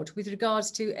support with regards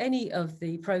to any of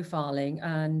the profiling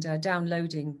and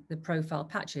downloading the profile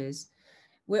patches,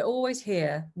 we're always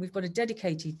here. We've got a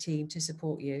dedicated team to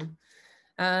support you.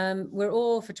 We're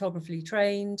all photographically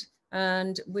trained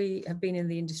and we have been in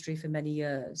the industry for many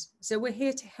years. So we're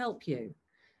here to help you,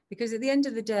 because at the end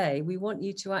of the day, we want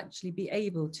you to actually be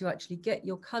able to actually get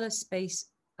your color space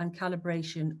and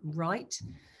calibration right,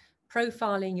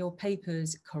 profiling your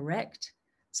papers correct.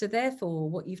 So therefore,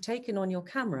 what you've taken on your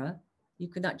camera, you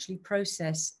can actually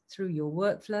process through your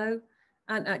workflow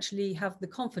and actually have the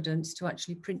confidence to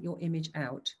actually print your image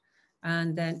out.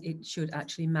 And then it should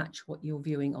actually match what you're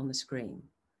viewing on the screen.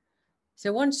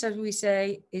 So once, as we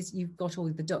say, is you've got all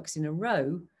the ducks in a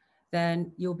row,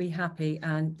 then you'll be happy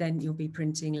and then you'll be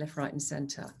printing left, right and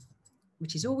center,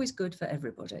 which is always good for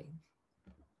everybody.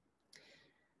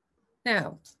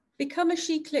 Now, become a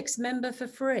SheClicks member for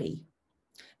free.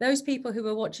 Those people who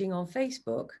are watching on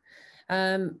Facebook,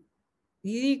 as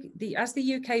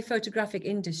the UK photographic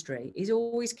industry is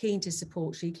always keen to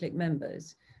support SheClick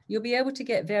members, you'll be able to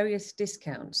get various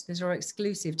discounts that are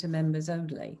exclusive to members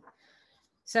only.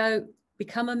 So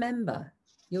become a member.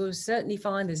 You'll certainly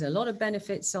find there's a lot of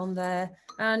benefits on there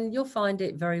and you'll find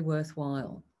it very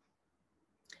worthwhile.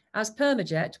 As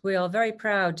Permajet, we are very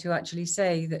proud to actually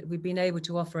say that we've been able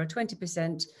to offer a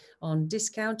 20% on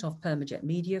discount off Permajet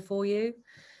media for you.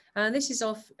 And this is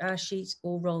off our sheet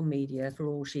or roll media for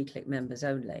all SheClick members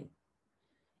only.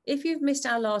 If you've missed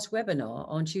our last webinar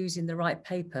on choosing the right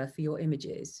paper for your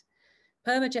images,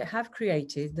 Permajet have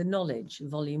created the Knowledge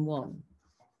Volume 1.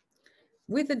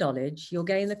 With the knowledge, you'll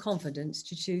gain the confidence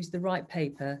to choose the right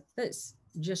paper that's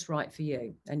just right for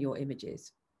you and your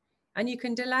images. And you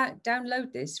can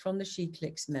download this from the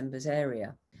SheClicks members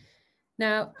area.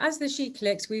 Now, as the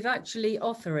SheClicks, we've actually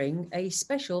offering a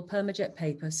special Permajet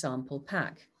paper sample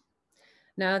pack.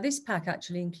 Now, this pack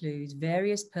actually includes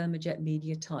various Permajet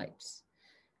media types.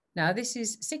 Now, this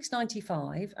is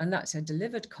 £6.95 and that's a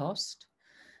delivered cost.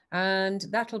 And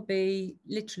that'll be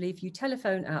literally, if you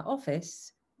telephone our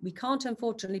office, we can't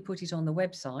unfortunately put it on the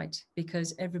website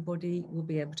because everybody will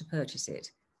be able to purchase it.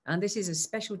 And this is a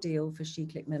special deal for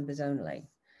SheClick members only.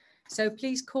 So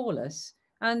please call us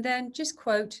and then just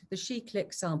quote the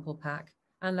SheClick sample pack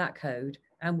and that code,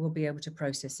 and we'll be able to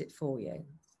process it for you.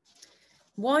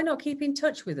 Why not keep in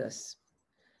touch with us?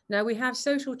 Now we have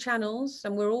social channels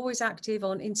and we're always active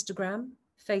on Instagram,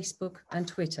 Facebook and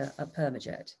Twitter at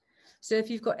Permajet. So if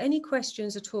you've got any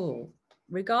questions at all,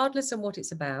 regardless of what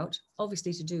it's about,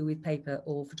 obviously to do with paper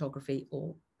or photography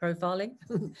or profiling,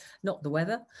 not the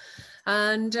weather,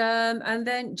 and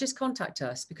then just contact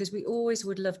us because we always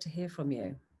would love to hear from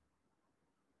you.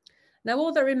 Now,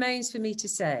 all that remains for me to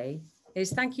say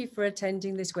is thank you for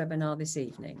attending this webinar this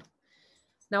evening.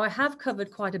 Now, I have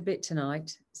covered quite a bit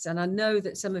tonight, and I know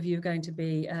that some of you are going to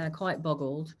be quite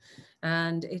boggled,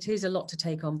 and it is a lot to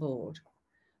take on board.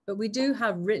 But we do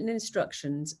have written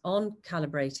instructions on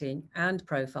calibrating and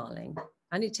profiling,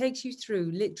 and it takes you through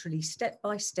literally step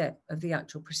by step of the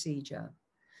actual procedure.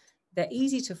 They're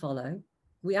easy to follow.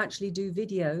 We actually do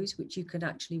videos, which you can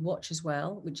actually watch as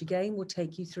well, which again will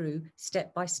take you through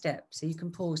step by step, so you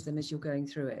can pause them as you're going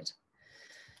through it.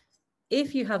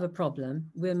 If you have a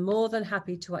problem, we're more than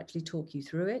happy to actually talk you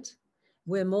through it.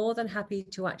 We're more than happy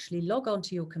to actually log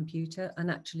onto your computer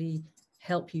and actually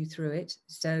help you through it.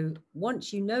 So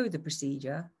once you know the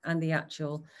procedure and the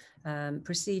actual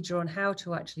procedure on how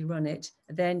to actually run it,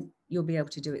 then you'll be able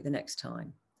to do it the next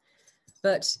time.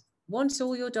 But once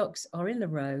all your ducks are in a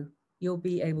row, you'll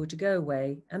be able to go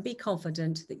away and be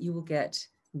confident that you will get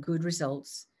good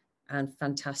results and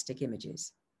fantastic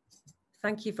images.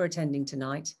 Thank you for attending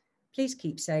tonight. Please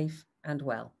keep safe and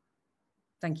well.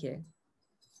 Thank you.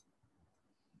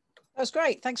 That was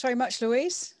great. Thanks very much,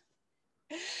 Louise.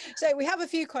 So we have a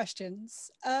few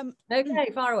questions.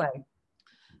 Okay, far away.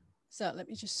 So let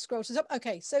me just scroll this up.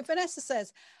 Okay, so Vanessa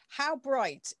says, how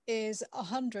bright is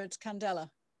 100 candela?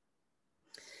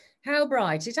 How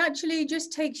bright? It actually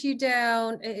just takes you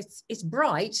down. It's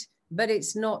bright, but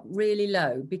it's not really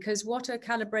low, because what a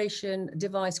calibration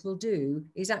device will do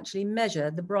is actually measure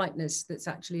the brightness that's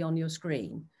actually on your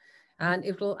screen. And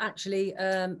it will actually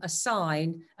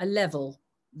assign a level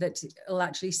that will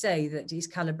actually say that is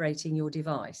calibrating your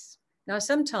device. Now,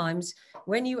 sometimes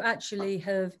when you actually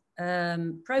have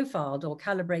profiled or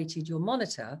calibrated your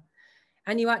monitor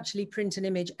and you actually print an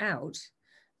image out,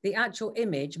 the actual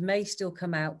image may still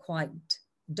come out quite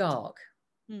dark.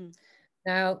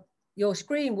 Now, your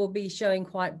screen will be showing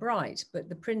quite bright, but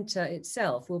the printer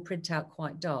itself will print out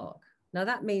quite dark. Now,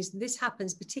 that means this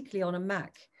happens particularly on a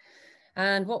Mac.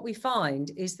 And what we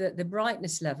find is that the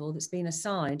brightness level that's been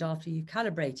assigned after you've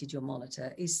calibrated your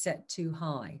monitor is set too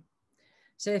high.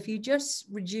 So if you just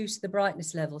reduce the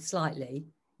brightness level slightly,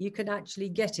 you can actually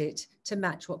get it to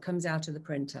match what comes out of the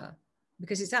printer,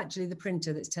 because it's actually the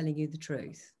printer that's telling you the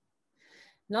truth.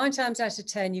 9 times out of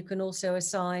 10, you can also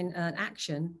assign an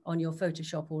action on your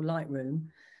Photoshop or Lightroom.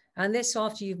 And this,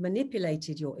 after you've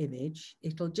manipulated your image,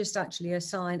 it'll just actually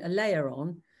assign a layer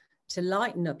on to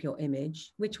lighten up your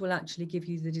image, which will actually give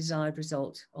you the desired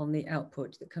result on the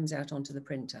output that comes out onto the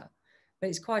printer. But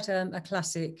it's quite a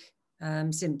classic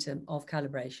symptom of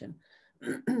calibration.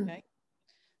 Okay.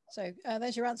 So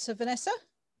there's your answer, Vanessa.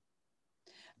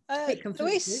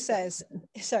 Louise says,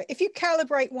 so if you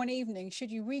calibrate one evening,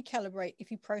 should you recalibrate if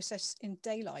you process in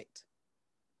daylight?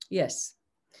 Yes.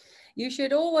 You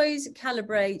should always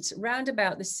calibrate round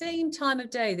about the same time of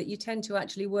day that you tend to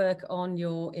actually work on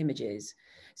your images.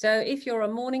 So if you're a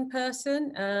morning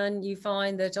person and you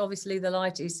find that obviously the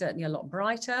light is certainly a lot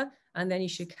brighter, and then you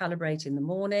should calibrate in the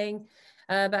morning.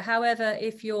 But however,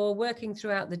 if you're working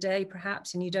throughout the day,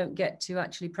 perhaps, and you don't get to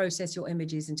actually process your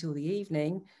images until the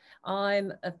evening,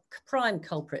 I'm a prime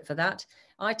culprit for that.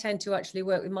 I tend to actually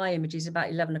work with my images about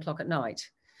 11 o'clock at night.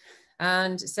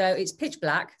 And so it's pitch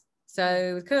black.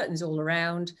 So with curtains all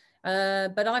around,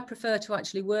 but I prefer to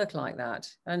actually work like that.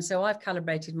 And so I've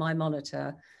calibrated my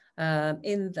monitor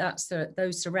in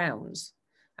those surrounds.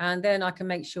 And then I can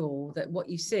make sure that what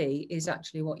you see is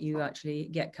actually what you actually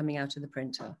get coming out of the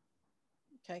printer.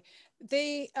 Okay.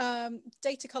 The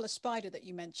data color spider that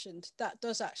you mentioned, that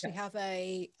does actually have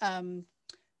a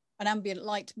an ambient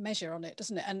light measure on it,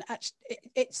 doesn't it? And actually,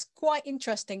 it's quite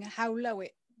interesting how low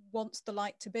it wants the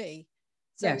light to be.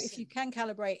 So if you can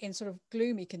calibrate in sort of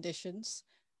gloomy conditions,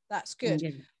 that's good.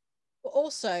 But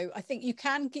also, I think you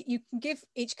can give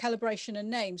each calibration a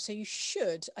name. So you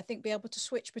should, I think, be able to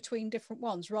switch between different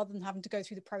ones rather than having to go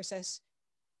through the process.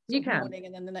 You can. Morning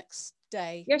and then the next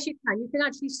day. Yes, you can. You can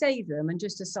actually save them and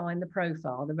just assign the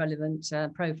profile, the relevant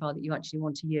profile that you actually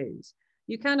want to use.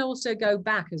 You can also go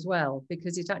back as well,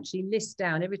 because it actually lists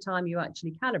down every time you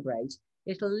actually calibrate,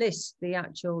 it'll list the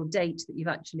actual date that you've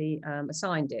actually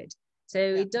assigned it. So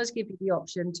it does give you the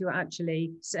option to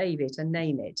actually save it and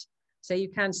name it. So you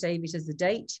can save it as the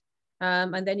date,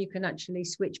 and then you can actually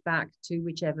switch back to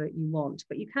whichever you want.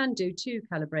 But you can do 2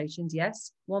 calibrations,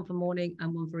 yes, one for morning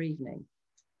and one for evening.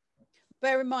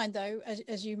 Bear in mind, though,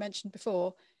 as you mentioned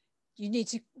before, you need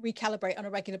to recalibrate on a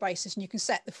regular basis, and you can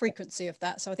set the frequency of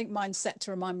that. So I think mine's set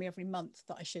to remind me every month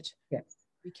that I should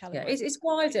recalibrate. Yeah, it's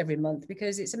wise every month,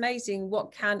 because it's amazing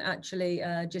what can actually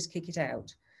just kick it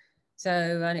out. So,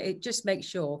 and it just makes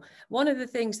sure. One of the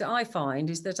things that I find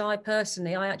is that I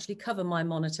actually cover my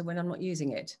monitor when I'm not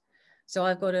using it. So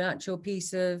I've got an actual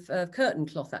piece of curtain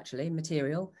cloth, actually,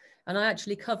 material, and I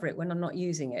actually cover it when I'm not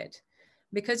using it.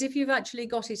 Because if you've actually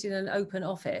got it in an open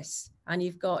office and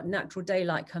you've got natural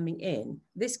daylight coming in,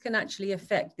 this can actually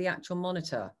affect the actual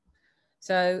monitor.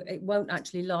 So it won't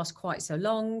actually last quite so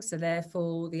long. So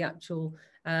therefore the actual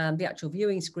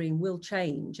viewing screen will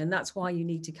change. And that's why you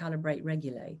need to calibrate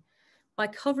regularly. By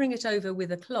covering it over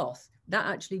with a cloth, that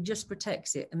actually just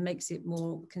protects it and makes it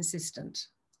more consistent.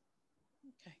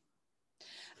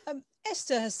 Okay.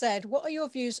 Esther has said, what are your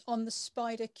views on the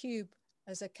Spider Cube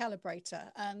as a calibrator?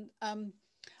 And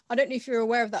I don't know if you're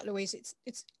aware of that, Louise.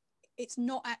 It's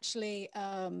not actually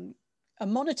a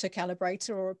monitor calibrator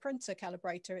or a printer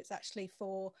calibrator. It's actually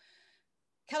for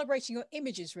calibrating your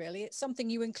images, really. It's something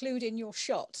you include in your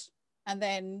shot, and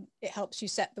then it helps you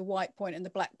set the white point and the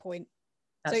black point.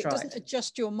 So it doesn't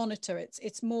adjust your monitor.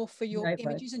 It's more for your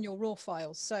images and your raw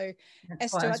files. So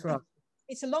Esther,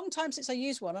 it's a long time since I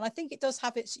used one, and I think it does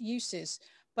have its uses,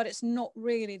 but it's not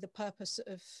really the purpose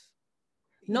of.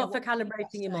 Not for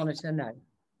calibrating your monitor, no.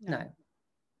 Okay.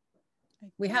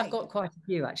 We have got quite a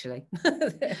few, actually.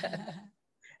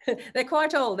 They're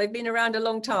quite old. They've been around a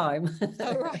long time.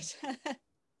 Oh, right.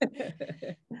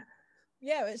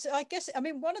 Yeah, I guess, I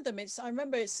mean, one of them is, I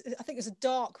remember I think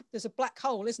there's a black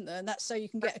hole, isn't there? And that's so you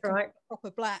can get a proper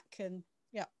black, and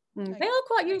They are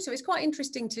quite useful. It's quite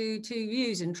interesting to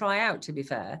use and try out, to be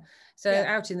fair. So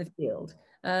out in the field,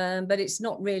 but it's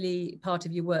not really part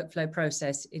of your workflow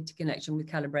process into connection with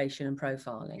calibration and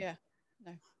profiling. Yeah,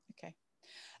 no, okay.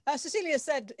 Cecilia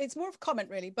said, it's more of a comment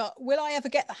really, but will I ever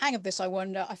get the hang of this, I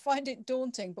wonder? I find it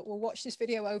daunting, but we'll watch this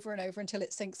video over and over until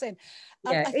it sinks in.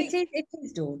 Yeah, it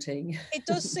is daunting. It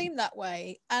does seem that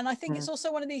way. And I think it's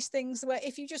also one of these things where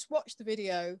if you just watch the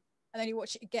video and then you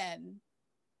watch it again,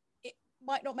 it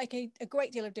might not make a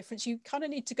great deal of difference. You kind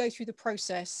of need to go through the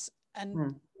process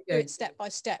and do it step by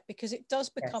step, because it does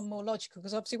become more logical.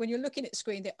 Because obviously when you're looking at the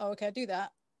screen, oh, okay, I do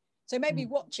that. So maybe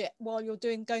watch it while you're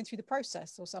going through the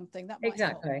process or something. That might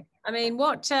help. I mean,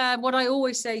 what I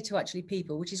always say to actually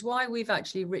people, which is why we've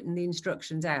actually written the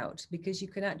instructions out, because you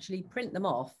can actually print them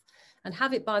off and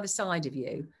have it by the side of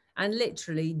you and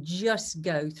literally just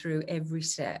go through every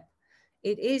step.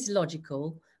 It is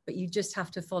logical, but but you just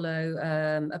have to follow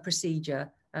a procedure,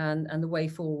 and the way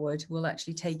forward will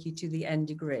actually take you to the end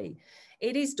degree.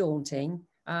 It is daunting.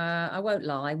 I won't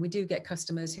lie. We do get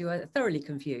customers who are thoroughly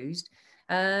confused,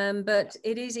 but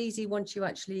it is easy once you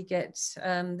actually get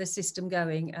the system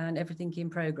going and everything in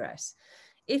progress.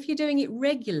 If you're doing it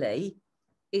regularly,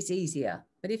 it's easier.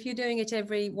 But if you're doing it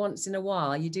every once in a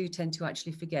while, you do tend to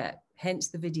actually forget. Hence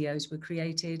the videos were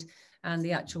created and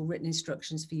the actual written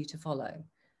instructions for you to follow.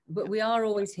 But we are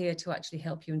always here to actually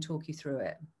help you and talk you through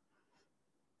it.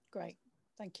 Great.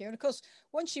 Thank you. And of course,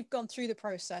 once you've gone through the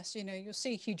process, you know, you'll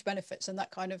see huge benefits, and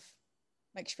that kind of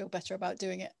makes you feel better about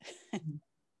doing it.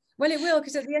 Well, it will,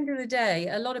 because at the end of the day,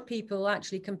 a lot of people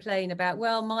actually complain about,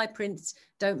 well, my prints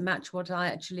don't match what I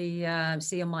actually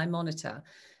see on my monitor.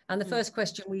 And the first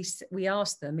question we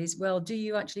ask them is, well, do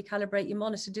you actually calibrate your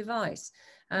monitor device?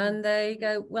 And they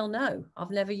go, well, no, I've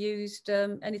never used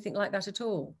anything like that at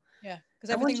all. Yeah, because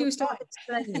and once you start fine.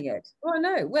 explaining it, well,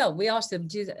 no, well, we ask them,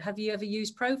 have you ever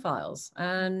used profiles?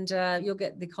 And you'll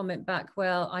get the comment back,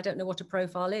 well, I don't know what a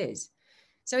profile is.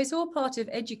 So it's all part of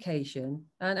education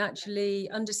and actually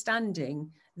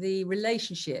understanding the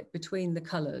relationship between the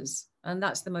colours. And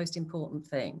that's the most important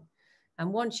thing.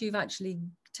 And once you've actually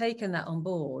taken that on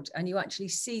board and you actually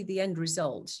see the end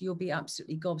result, you'll be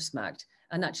absolutely gobsmacked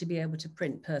and actually be able to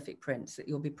print perfect prints that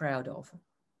you'll be proud of.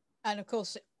 And of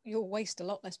course, you'll waste a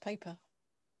lot less paper.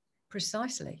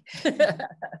 Precisely. A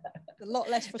lot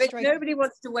less frustrating. But nobody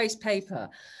wants to waste paper.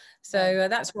 So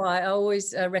that's why I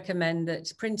always recommend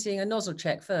that printing a nozzle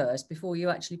check first before you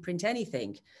actually print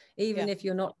anything, even if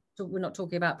we're not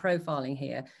talking about profiling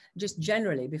here, just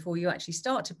generally before you actually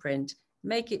start to print,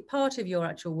 make it part of your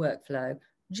actual workflow.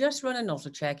 Just run a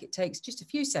nozzle check. It takes just a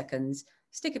few seconds.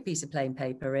 Stick a piece of plain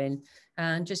paper in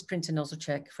and just print a nozzle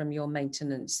check from your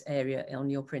maintenance area on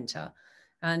your printer.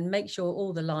 And make sure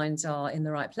all the lines are in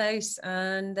the right place.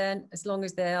 And then as long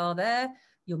as they are there,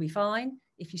 you'll be fine.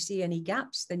 If you see any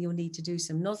gaps, then you'll need to do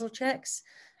some nozzle checks.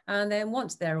 And then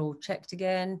once they're all checked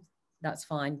again, that's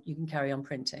fine. You can carry on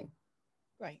printing.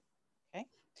 Great. Okay.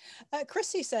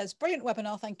 Chrissy says, brilliant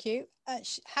webinar, thank you.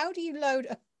 How do you load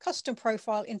a custom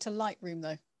profile into Lightroom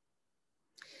though?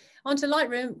 Onto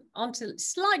Lightroom, onto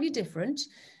slightly different.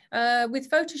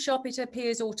 With Photoshop, it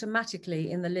appears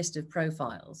automatically in the list of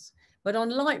profiles. But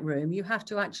on Lightroom, you have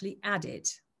to actually add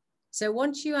it. So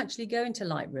once you actually go into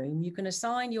Lightroom, you can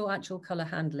assign your actual color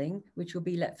handling, which will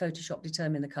be let Photoshop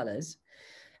determine the colors.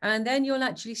 And then you'll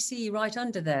actually see right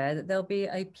under there that there'll be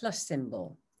a plus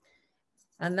symbol.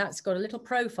 And that's got a little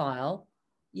profile.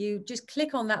 You just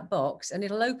click on that box and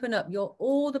it'll open up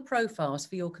all the profiles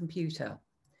for your computer.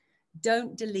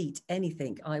 Don't delete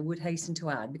anything, I would hasten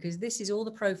to add, because this is all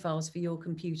the profiles for your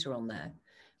computer on there.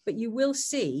 But you will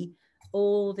see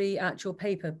all the actual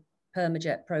paper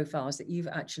permajet profiles that you've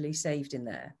actually saved in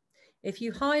there. If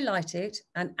you highlight it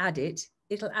and add it,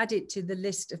 it'll add it to the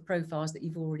list of profiles that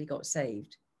you've already got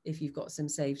saved, if you've got some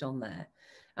saved on there.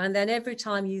 And then every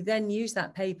time you then use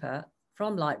that paper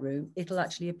from Lightroom, it'll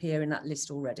actually appear in that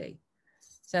list already.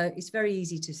 So it's very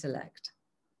easy to select.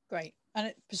 Great.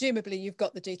 And presumably you've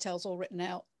got the details all written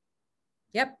out.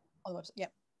 Yep. On the website.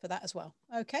 Yep, for that as well.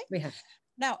 Okay. We have.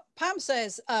 Now, Pam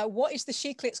says, what is the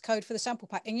SheClicks code for the sample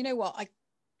pack? And you know what? I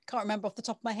can't remember off the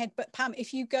top of my head, but Pam,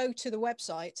 if you go to the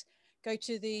website, go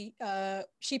to the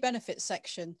She Benefits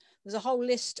section, there's a whole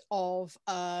list of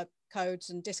codes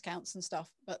and discounts and stuff,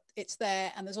 but it's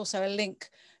there. And there's also a link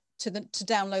to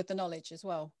download the knowledge as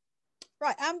well.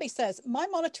 Right, Ambi says, my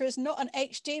monitor is not an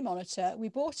HD monitor. We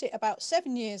bought it about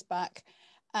 7 years back.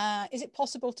 Is it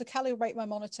possible to calibrate my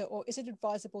monitor, or is it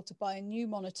advisable to buy a new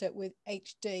monitor with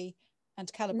HD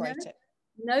and calibrate it?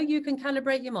 No, you can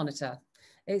calibrate your monitor.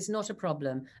 It's not a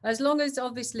problem. As long as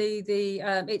obviously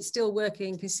it's still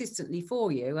working consistently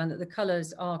for you and that the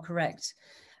colors are correct.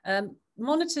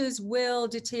 Monitors will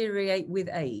deteriorate with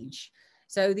age.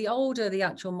 So the older the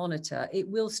actual monitor, it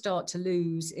will start to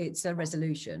lose its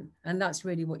resolution. And that's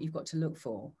really what you've got to look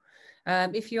for.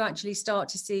 If you actually start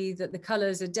to see that the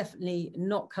colors are definitely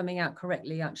not coming out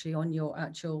correctly actually on your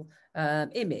actual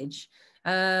image,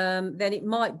 then it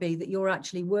might be that your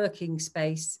actually working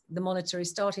space, the monitor is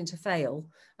starting to fail,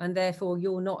 and therefore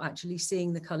you're not actually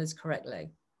seeing the colors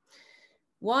correctly.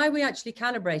 Why we actually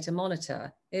calibrate a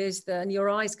monitor is that, and your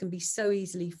eyes can be so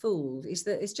easily fooled, is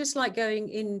that it's just like going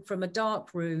in from a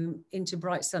dark room into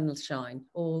bright sunshine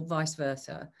or vice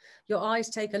versa. Your eyes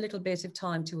take a little bit of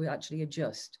time to actually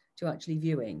adjust to actually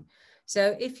viewing.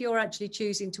 So if you're actually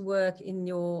choosing to work in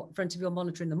your front of your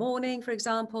monitor in the morning, for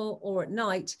example, or at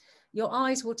night, your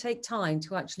eyes will take time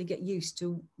to actually get used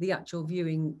to the actual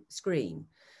viewing screen.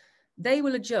 they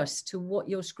will adjust to what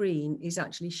your screen is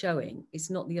actually showing. It's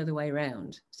not the other way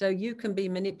around. So you can be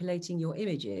manipulating your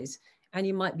images and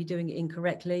you might be doing it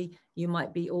incorrectly. You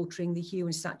might be altering the hue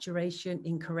and saturation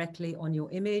incorrectly on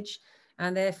your image.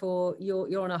 And therefore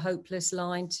you're on a hopeless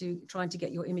line to trying to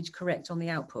get your image correct on the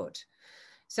output.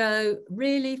 So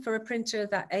really for a printer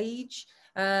of that age,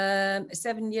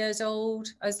 7 years old,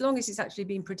 as long as it's actually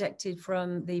been protected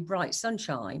from the bright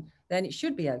sunshine, then it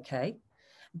should be okay.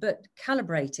 But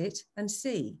calibrate it and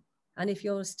see. And if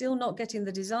you're still not getting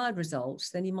the desired results,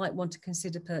 then you might want to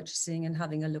consider purchasing and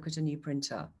having a look at a new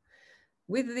printer.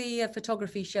 With the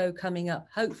photography show coming up,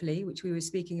 hopefully, which we were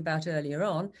speaking about earlier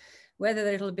on, whether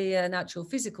it'll be an actual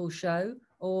physical show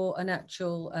or an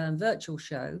actual virtual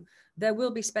show, there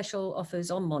will be special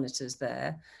offers on monitors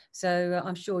there. So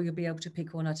I'm sure you'll be able to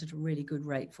pick one at a really good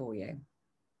rate for you.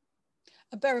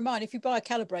 And bear in mind, if you buy a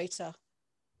calibrator,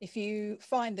 if you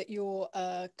find that your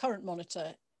current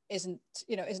monitor isn't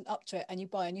up to it and you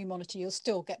buy a new monitor, you'll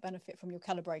still get benefit from your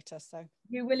calibrator. So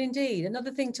you will indeed.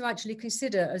 Another thing to actually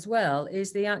consider as well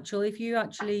is the actual, if you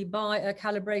actually buy a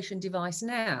calibration device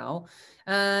now,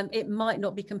 it might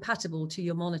not be compatible to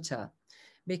your monitor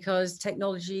because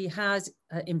technology has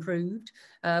improved.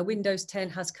 Windows 10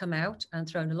 has come out and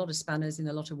thrown a lot of spanners in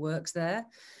a lot of works there.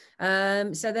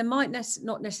 So there might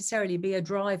not necessarily be a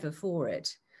driver for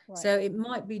it. Right. So it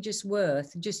might be just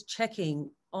worth just checking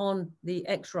on the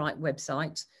X-Rite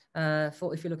website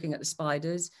for if you're looking at the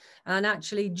spiders, and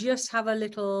actually just have a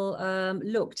little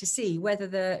look to see whether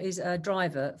there is a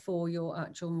driver for your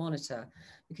actual monitor,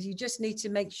 because you just need to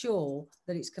make sure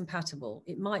that it's compatible.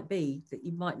 It might be that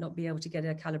you might not be able to get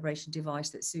a calibration device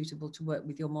that's suitable to work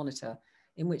with your monitor,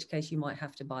 in which case you might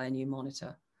have to buy a new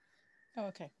monitor. Oh,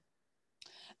 okay.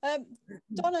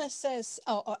 Donna says,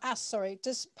 or asks, sorry,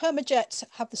 does Permajet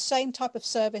have the same type of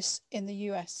service in the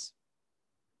US?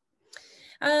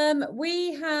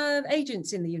 We have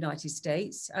agents in the United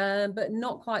States, but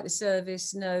not quite the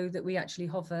service, no, that we actually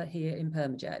offer here in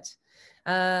Permajet.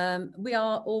 We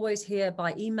are always here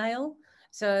by email,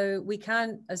 so we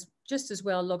can just as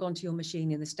well log onto your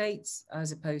machine in the States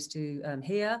as opposed to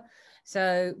here.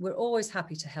 So we're always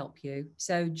happy to help you.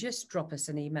 So just drop us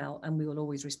an email and we will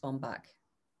always respond back.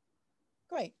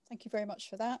 Great, thank you very much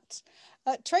for that.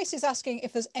 Tracy's asking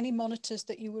if there's any monitors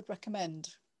that you would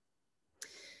recommend.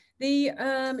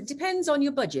 Depends on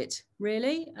your budget,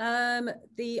 really.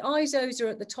 The ISOs are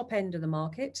at the top end of the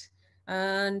market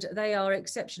and they are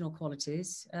exceptional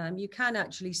qualities. You can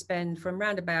actually spend from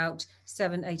around about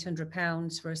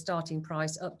 £700–800 for a starting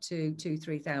price up to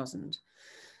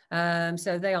 £2,000–3,000.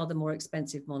 So they are the more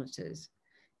expensive monitors.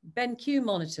 BenQ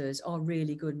monitors are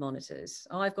really good monitors.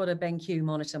 I've got a BenQ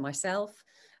monitor myself,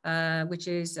 which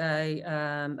is a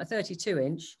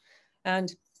 32-inch,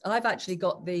 and I've actually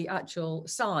got the actual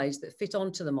size that fit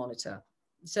onto the monitor.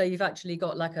 So you've actually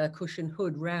got like a cushion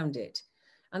hood round it.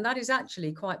 And that is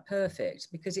actually quite perfect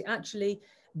because it actually,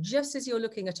 just as you're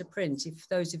looking at a print, if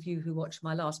those of you who watched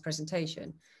my last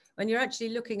presentation, when you're actually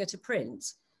looking at a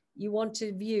print, you want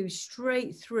to view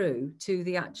straight through to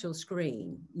the actual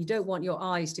screen. You don't want your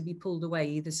eyes to be pulled away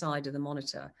either side of the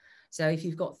monitor. So if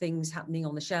you've got things happening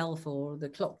on the shelf or the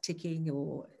clock ticking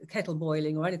or kettle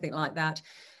boiling or anything like that,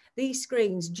 these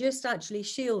screens just actually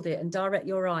shield it and direct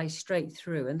your eyes straight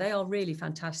through, and they are really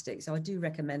fantastic. So I do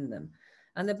recommend them.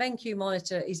 And the BenQ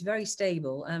monitor is very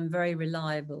stable and very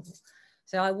reliable.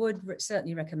 So I would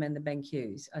certainly recommend the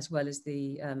BenQs as well as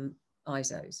the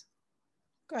ISOs.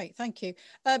 Great, thank you.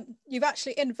 You've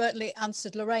actually inadvertently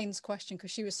answered Lorraine's question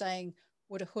because she was saying,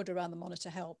 would a hood around the monitor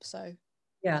help? So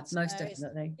yeah, most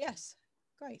definitely. Yes,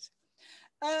 great.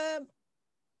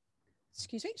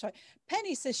 Excuse me, sorry.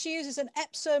 Penny says she uses an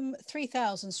Epson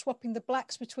 3000. Swapping the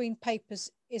blacks between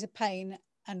papers is a pain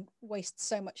and wastes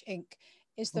so much ink.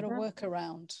 Is there a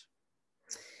workaround?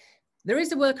 There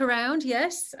is a workaround,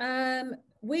 yes.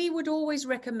 We would always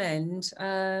recommend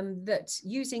that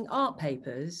using art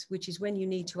papers, which is when you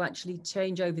need to actually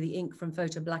change over the ink from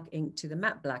photo black ink to the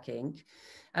matte black ink,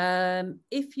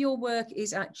 if your work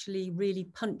is actually really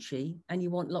punchy and you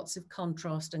want lots of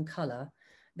contrast and colour,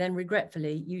 then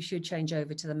regretfully, you should change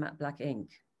over to the matte black ink.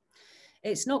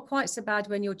 It's not quite so bad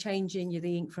when you're changing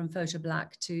the ink from photo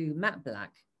black to matte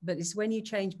black, but it's when you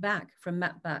change back from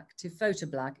matte black to photo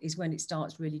black is when it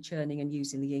starts really churning and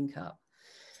using the ink up.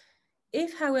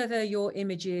 If, however, your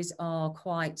images are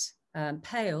quite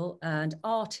pale and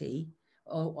arty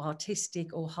or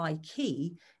artistic or high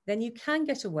key, then you can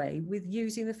get away with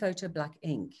using the photo black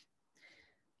ink.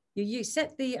 You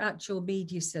set the actual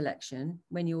media selection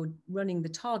when you're running the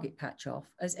target patch off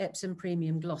as Epson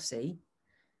Premium Glossy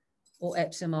or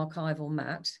Epson Archival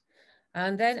Matte.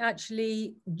 and then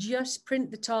actually just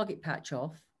print the target patch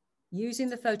off using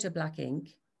the photo black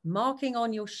ink, marking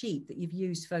on your sheet that you've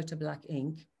used photo black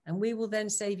ink, and we will then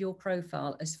save your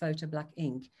profile as photo black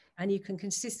ink. And you can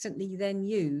consistently then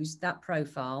use that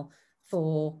profile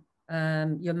for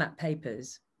your matte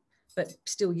papers, but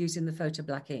still using the photo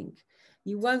black ink.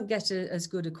 You won't get as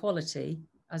good a quality,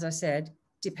 as I said,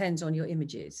 depends on your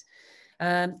images.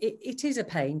 It is a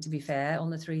pain, to be fair, on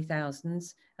the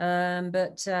 3000s,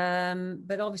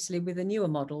 but obviously with the newer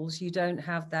models, you don't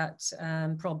have that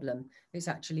problem. It's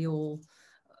actually all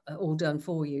done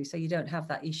for you, so you don't have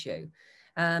that issue.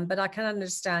 But I can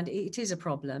understand it is a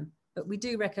problem, but we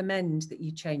do recommend that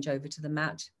you change over to the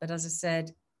matte. But as I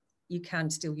said, you can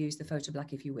still use the photo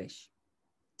black if you wish.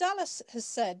 Dallas has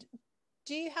said,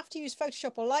 do you have to use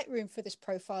Photoshop or Lightroom for this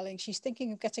profiling? She's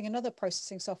thinking of getting another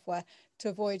processing software to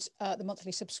avoid the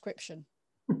monthly subscription.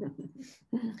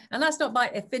 And that's not by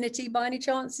affinity by any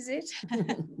chance, is it?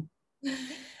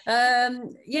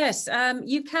 Yes,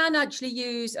 you can actually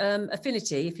use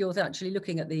affinity if you're actually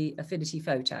looking at the affinity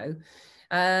photo.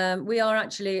 We are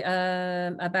actually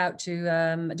about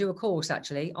to do a course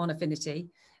actually on affinity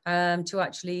to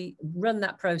actually run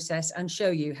that process and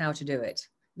show you how to do it,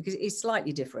 because it's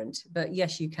slightly different, but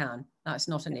yes, you can. That's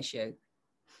not an issue.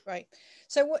 Right.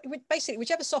 So basically,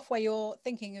 whichever software you're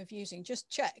thinking of using, just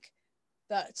check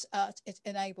that it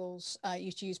enables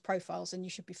you to use profiles, and you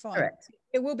should be fine. Correct.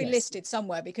 It will be listed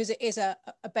somewhere because it is a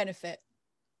benefit.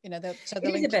 You know, it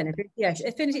is a benefit. Yes,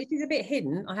 affinity. It is a bit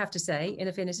hidden, I have to say, in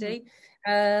affinity,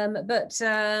 but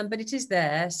it is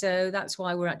there. So that's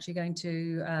why we're actually going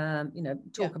to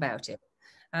talk about it,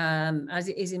 as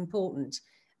it is important.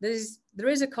 There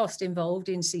is a cost involved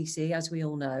in CC, as we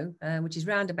all know, which is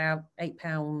round about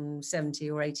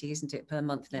 £8.70 or 80, isn't it, per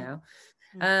month now?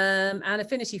 And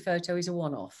Affinity Photo is a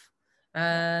one-off.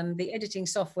 The editing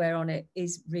software on it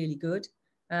is really good,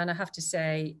 and I have to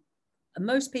say,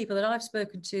 most people that I've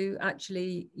spoken to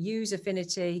actually use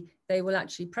Affinity. They will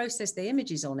actually process the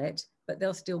images on it, but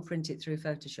they'll still print it through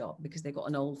Photoshop because they've got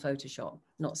an old Photoshop,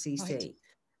 not CC. Right.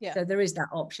 Yeah. So there is that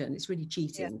option. It's really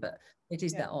cheating, but it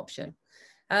is that option.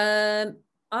 I'm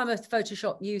a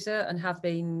Photoshop user and have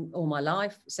been all my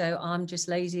life. So I'm just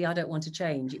lazy. I don't want to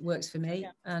change. It works for me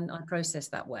and I process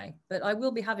that way. But I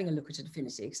will be having a look at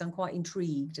Affinity because I'm quite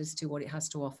intrigued as to what it has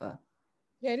to offer.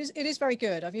 Yeah, it is very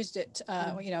good. I've used it,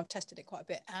 I've tested it quite a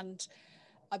bit. And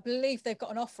I believe they've got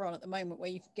an offer on at the moment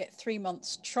where you can get 3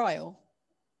 months trial.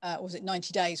 Or was it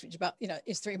 90 days, which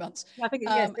is 3 months. I think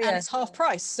and it's half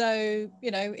price. So,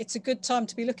 it's a good time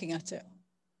to be looking at it.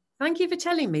 Thank you for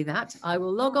telling me that. I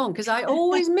will log on because I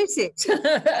always miss it.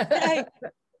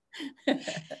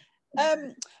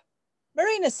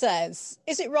 Marina says,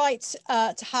 is it right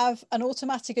to have an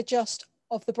automatic adjust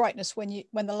of the brightness when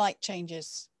the light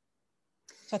changes?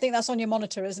 So I think that's on your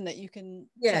monitor, isn't it? You can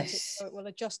set it so it will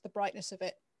adjust the brightness of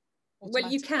it.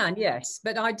 Well, you can, yes.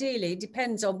 But ideally, it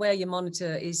depends on where your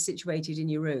monitor is situated in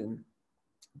your room.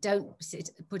 Don't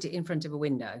put it in front of a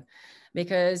window,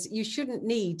 because you shouldn't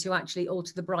need to actually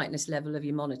alter the brightness level of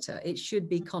your monitor. It should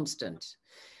be constant.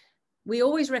 We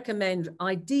always recommend,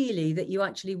 ideally, that you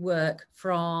actually work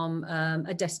from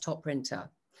a desktop printer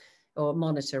or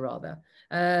monitor rather,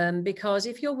 because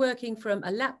if you're working from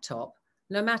a laptop,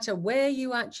 no matter where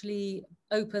you actually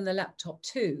open the laptop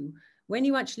to, when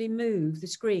you actually move the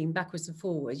screen backwards and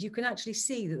forwards, you can actually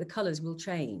see that the colors will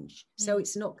change. So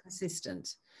it's not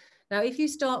consistent. Now, if you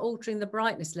start altering the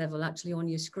brightness level actually on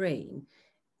your screen,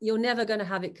 you're never going to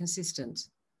have it consistent.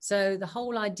 So the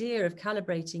whole idea of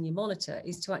calibrating your monitor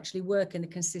is to actually work in a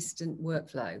consistent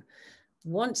workflow.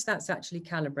 Once that's actually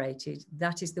calibrated,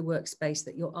 that is the workspace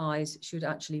that your eyes should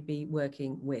actually be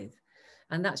working with.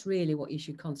 And that's really what you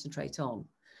should concentrate on.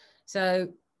 So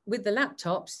with the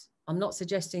laptops, I'm not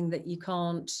suggesting that you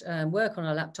can't work on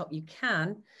a laptop. You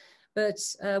can. But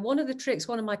one of the tricks,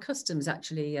 one of my customers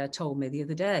actually told me the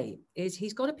other day, is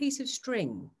he's got a piece of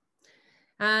string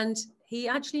and he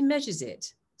actually measures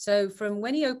it. So from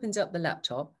when he opens up the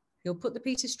laptop, he'll put the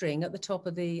piece of string at the top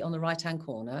of on the right-hand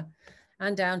corner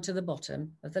and down to the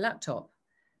bottom of the laptop.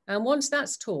 And once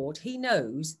that's taut, he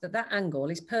knows that that angle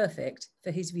is perfect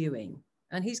for his viewing.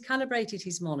 And he's calibrated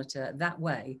his monitor that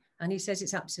way. And he says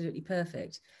it's absolutely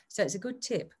perfect. So it's a good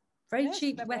tip. Very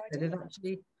cheap method of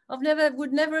actually...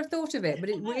 would never have thought of it, but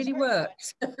it really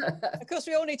works. Of course,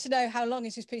 we all need to know how long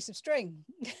is his piece of string.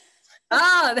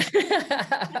 Good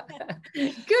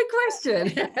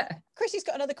question. Chrissy's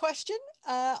got another question.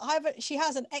 She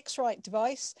has an X-Rite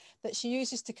device that she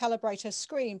uses to calibrate her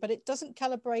screen, but it doesn't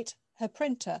calibrate her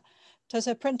printer. Does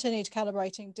her printer need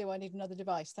calibrating? Do I need another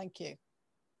device? Thank you.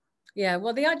 Yeah,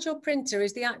 well, the actual printer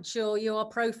is you are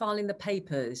profiling the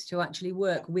papers to actually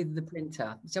work with the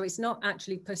printer. So it's not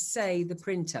actually per se the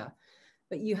printer,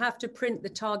 but you have to print the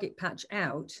target patch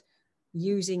out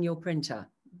using your printer.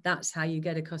 That's how you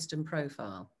get a custom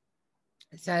profile.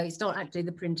 So it's not actually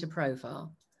the printer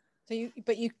profile. So you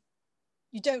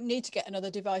don't need to get another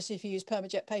device if you use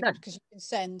Permajet paper, because you can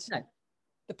send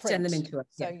the print. Send them into us.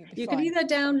 So Yeah. You can either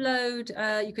download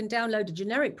a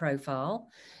generic profile.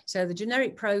 So the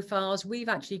generic profiles we've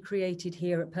actually created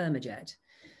here at Permajet.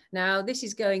 Now, this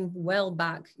is going well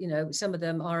back, you know, some of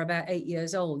them are about 8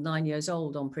 years old, 9 years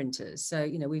old on printers. So,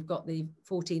 you know, we've got the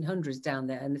 1400s down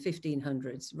there and the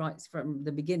 1500s, right from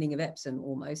the beginning of Epson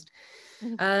almost.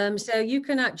 So you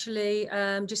can actually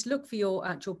just look for your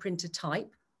actual printer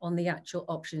type on the actual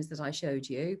options that I showed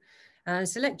you, and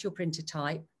select your printer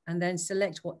type, and then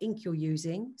select what ink you're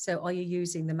using. So are you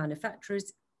using the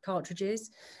manufacturer's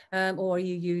cartridges, or are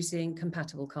you using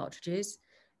compatible cartridges?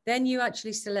 Then you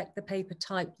actually select the paper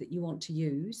type that you want to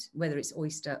use, whether it's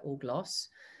oyster or gloss,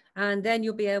 and then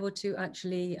you'll be able to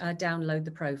actually download the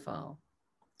profile.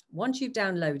 Once you've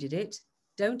downloaded it,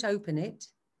 don't open it,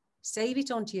 save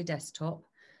it onto your desktop,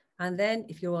 and then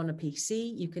if you're on a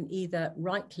PC, you can either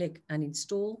right-click and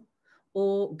install,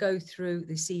 or go through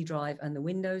the C drive and the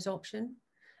Windows option.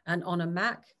 And on a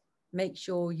Mac, make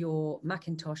sure your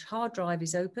Macintosh hard drive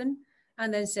is open,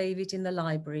 and then save it in the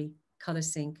library, color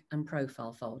sync and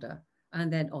profile folder,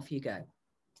 and then off you go.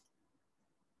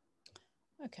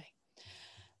 Okay.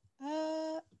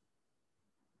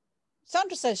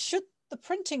 Sandra says, should the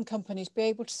printing companies be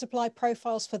able to supply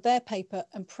profiles for their paper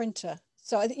and printer?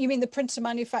 So you mean the printer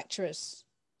manufacturers?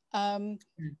 They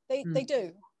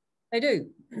do. They do.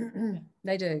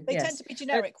 They do. They tend to be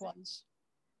generic ones.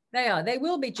 They are. They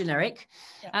will be generic.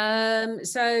 Yeah.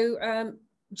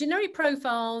 Generic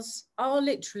profiles are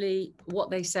literally what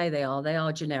they say they are. They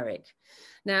are generic.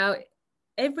 Now,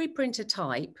 every printer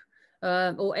type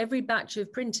or every batch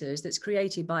of printers that's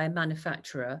created by a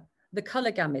manufacturer, the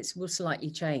color gamuts will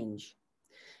slightly change.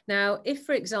 Now, if,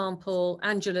 for example,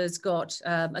 Angela's got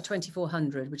a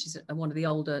 2400, which is one of the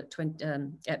older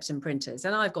Epson printers,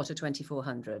 and I've got a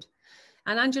 2400,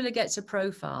 and Angela gets a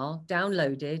profile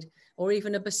downloaded, or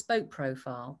even a bespoke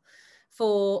profile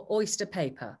for oyster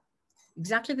paper,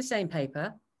 exactly the same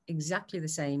paper, exactly the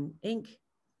same ink,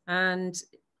 and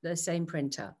the same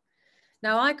printer.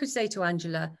 Now, I could say to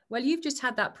Angela, well, you've just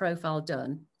had that profile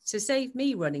done, so save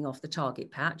me running off the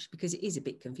target patch, because it is a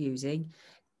bit confusing.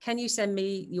 Can you send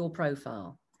me your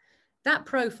profile? That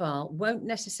profile won't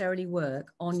necessarily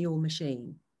work on your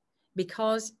machine,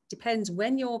 because depends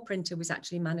when your printer was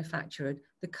actually manufactured,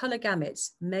 the color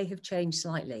gamuts may have changed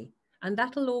slightly, and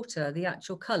that'll alter the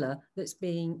actual color that's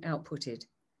being outputted.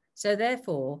 So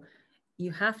therefore,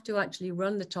 you have to actually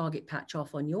run the target patch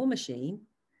off on your machine,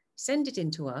 send it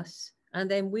into us, and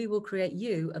then we will create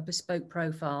you a bespoke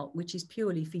profile, which is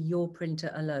purely for your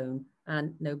printer alone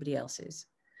and nobody else's.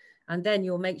 And then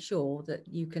you'll make sure that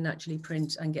you can actually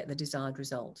print and get the desired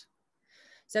result.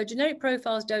 So generic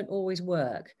profiles don't always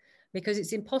work, because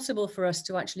it's impossible for us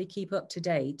to actually keep up to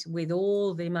date with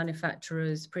all the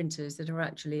manufacturers' printers that are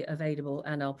actually available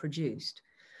and are produced.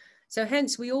 So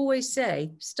hence we always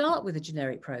say, start with a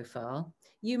generic profile.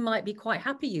 You might be quite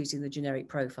happy using the generic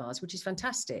profiles, which is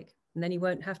fantastic. And then you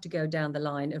won't have to go down the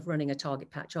line of running a target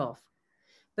patch off.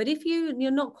 But if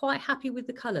you're not quite happy with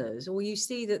the colors, or you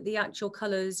see that the actual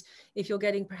colors, if you're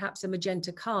getting perhaps a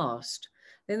magenta cast,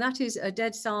 then that is a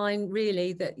dead sign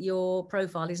really that your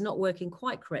profile is not working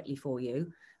quite correctly for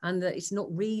you, and that it's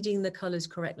not reading the colors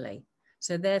correctly.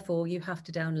 So therefore you have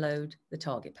to download the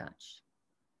target patch.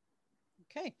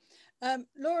 Okay.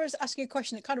 Laura's asking a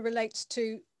question that kind of relates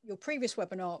to your previous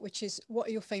webinar, which is, what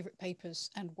are your favorite papers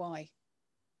and why?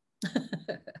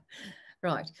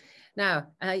 Right. Now,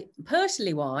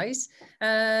 personally wise,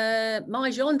 my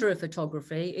genre of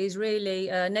photography is really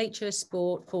nature,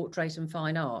 sport, portrait and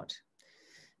fine art.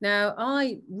 Now,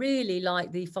 I really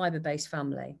like the fibre-based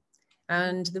family.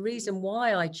 And the reason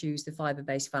why I choose the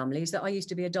fibre-based family is that I used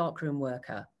to be a darkroom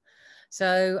worker.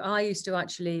 So I used to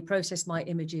actually process my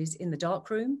images in the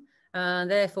darkroom.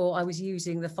 And therefore, I was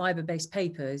using the fibre-based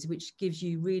papers, which gives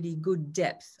you really good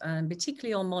depth, and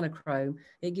particularly on monochrome,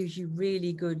 it gives you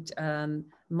really good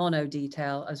mono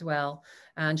detail as well,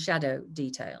 and shadow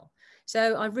detail.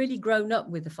 So I've really grown up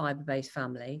with the fibre-based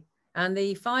family, and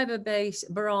the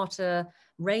fibre-based Barata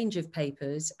range of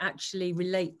papers actually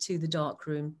relate to the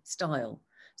darkroom style.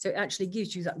 So it actually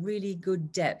gives you that really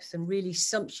good depth and really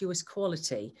sumptuous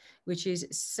quality, which is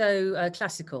so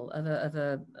classical of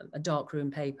a darkroom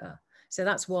paper. So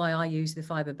that's why I use the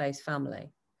fibre-based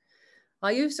family.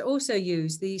 I used to also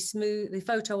use the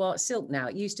photo art silk now.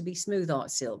 It used to be smooth art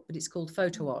silk, but it's called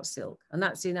photo art silk. And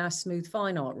that's in our smooth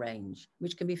fine art range,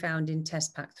 which can be found in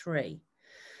test pack 3.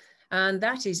 And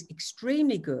that is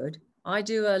extremely good. I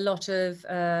do a lot of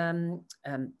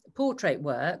portrait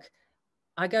work.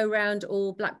 I go around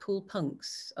all Blackpool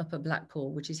punks up at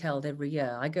Blackpool, which is held every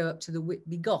year. I go up to the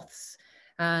Whitby Goths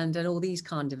and all these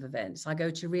kind of events. I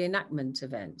go to reenactment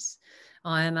events.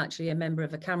 I am actually a member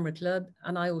of a camera club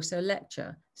and I also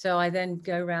lecture. So I then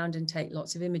go around and take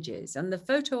lots of images. And the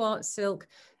photo art silk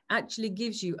actually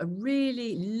gives you a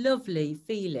really lovely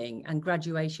feeling and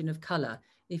graduation of colour.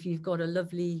 If you've got a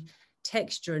lovely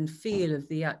texture and feel of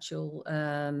the actual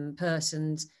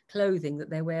person's clothing that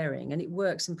they're wearing, and it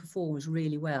works and performs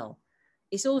really well.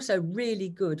 It's also really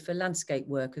good for landscape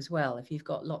work as well, if you've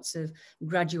got lots of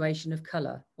graduation of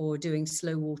colour or doing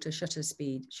slow water shutter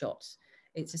speed shots.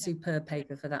 It's a superb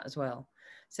paper for that as well.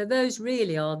 So those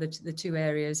really are the 2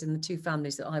 areas and the 2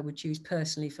 families that I would choose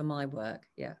personally for my work.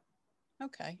 Yeah.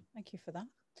 Okay, thank you for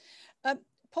that.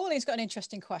 Pauline's got an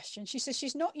interesting question. She says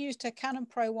she's not used her Canon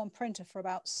Pro 1 printer for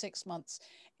about 6 months.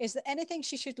 Is there anything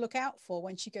she should look out for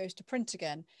when she goes to print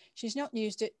again? She's not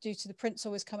used it due to the prints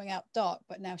always coming out dark,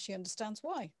 but now she understands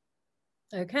why.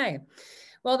 Okay.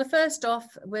 Well, the first off,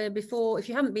 if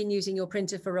you haven't been using your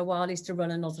printer for a while, is to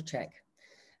run a nozzle check.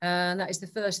 And that is the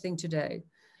first thing to do.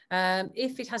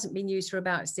 If it hasn't been used for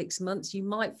about 6 months, you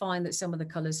might find that some of the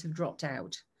colours have dropped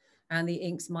out and the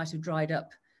inks might have dried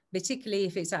up, particularly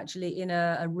if it's actually in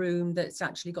a room that's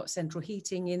actually got central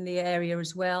heating in the area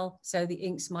as well. So the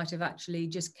inks might have actually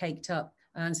just caked up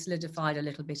and solidified a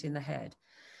little bit in the head.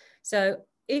 So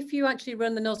if you actually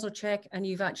run the nozzle check and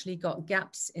you've actually got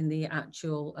gaps in the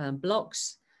actual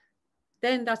blocks,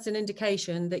 then that's an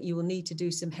indication that you will need to do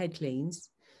some head cleans.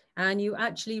 And you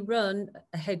actually run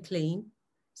a head clean.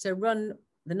 So run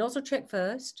the nozzle check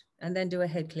first and then do a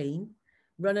head clean,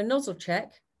 run a nozzle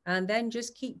check, and then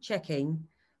just keep checking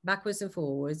backwards and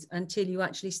forwards until you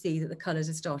actually see that the colours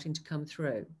are starting to come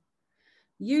through.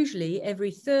 Usually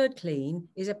every 3rd clean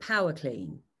is a power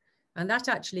clean. And that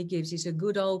actually gives us a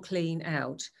good old clean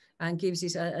out and gives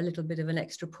us a little bit of an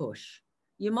extra push.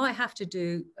 You might have to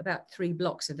do about 3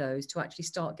 blocks of those to actually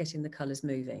start getting the colours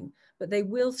moving, but they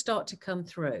will start to come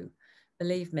through.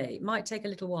 Believe me, it might take a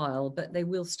little while, but they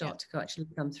will start to actually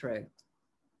come through.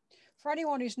 For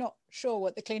anyone who's not sure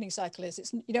what the cleaning cycle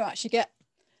is, you don't actually get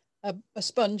a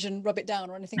sponge and rub it down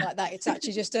or anything like that. It's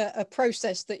actually just a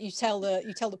process that you tell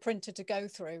the printer to go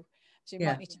through. So you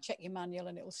might need to check your manual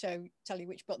and it will tell you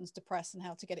which buttons to press and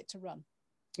how to get it to run.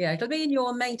 Yeah, it'll be in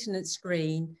your maintenance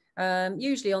screen,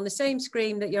 usually on the same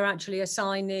screen that you're actually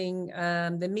assigning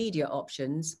the media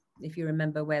options, if you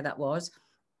remember where that was,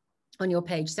 on your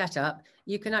page setup.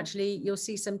 You can actually, you'll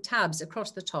see some tabs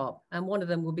across the top, and one of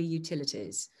them will be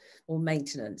utilities or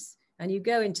maintenance. And you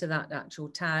go into that actual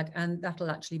tag and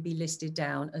that'll actually be listed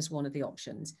down as one of the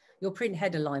options. Your print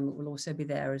head alignment will also be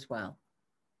there as well.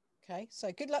 Okay,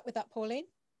 so good luck with that, Pauline.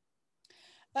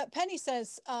 Penny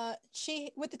says,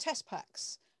 with the test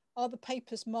packs, are the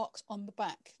papers marked on the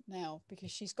back now?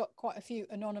 Because she's got quite a few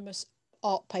anonymous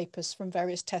art papers from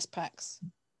various test packs.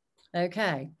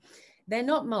 Okay, they're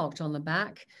not marked on the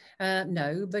back,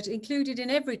 no, but included in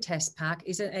every test pack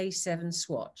is an A7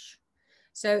 swatch.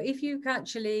 So if you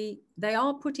actually, they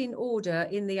are put in order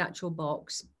in the actual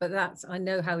box, but I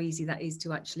know how easy that is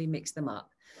to actually mix them up.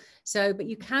 So, but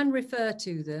you can refer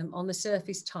to them on the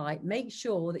surface type. Make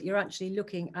sure that you're actually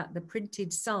looking at the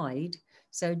printed side.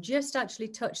 So just actually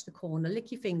touch the corner,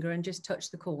 lick your finger and just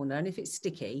touch the corner. And if it's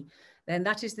sticky, then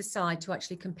that is the side to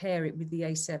actually compare it with the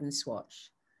A7 swatch.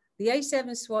 The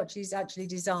A7 swatch is actually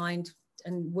designed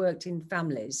and worked in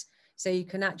families. So you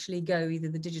can actually go either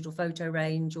the digital photo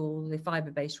range or the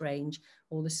fibre-based range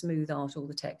or the smooth art or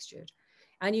the textured.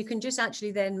 And you can just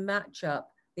actually then match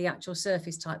up the actual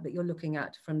surface type that you're looking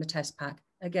at from the test pack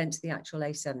against the actual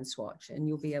A7 swatch, and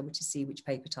you'll be able to see which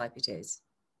paper type it is.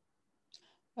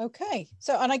 Okay,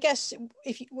 so, and I guess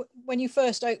when you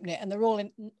first open it and they're all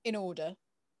in order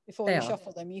before you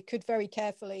shuffle them, you could very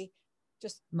carefully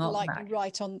just lightly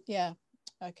write on, yeah,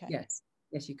 okay. Yes,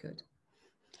 yes you could.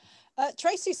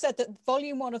 Tracy said that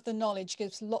volume 1 of the knowledge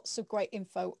gives lots of great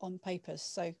info on papers,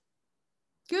 so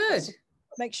good.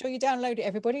 Make sure you download it,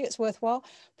 everybody. It's worthwhile.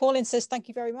 Pauline says, thank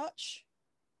you very much.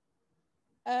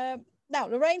 Now,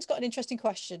 Lorraine's got an interesting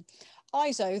question.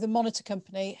 ISO, the monitor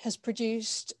company, has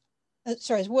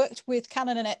worked with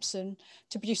Canon and Epson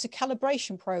to produce a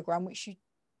calibration program, which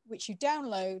you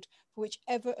download for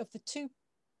whichever of the two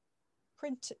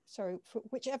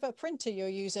whichever printer you're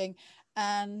using,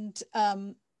 and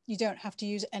you don't have to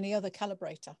use any other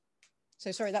calibrator.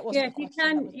 So sorry, that wasn't Yeah, a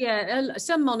question. you can. Yeah,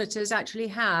 some monitors actually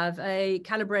have a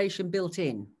calibration built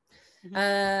in.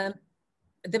 The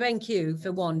BenQ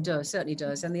for one certainly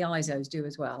does, and the ISOs do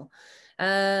as well.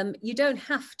 You don't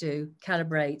have to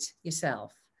calibrate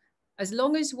yourself. As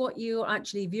long as what you're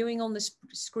actually viewing on the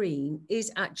screen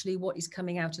is actually what is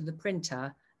coming out of the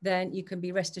printer, then you can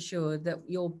be rest assured that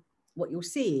what you're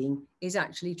seeing is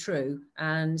actually true.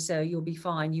 And so you'll be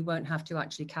fine. You won't have to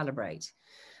actually calibrate.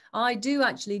 I do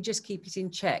actually just keep it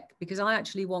in check because I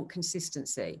actually want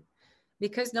consistency.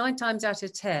 Because 9 times out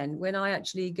of 10, when I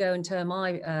actually go and turn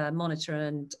my monitor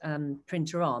and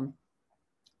printer on,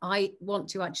 I want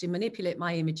to actually manipulate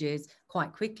my images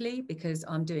quite quickly because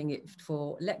I'm doing it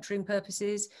for lecturing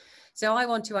purposes. So I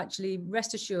want to actually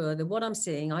rest assured that what I'm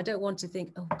seeing, I don't want to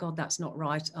think, oh God, that's not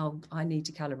right. Oh, I need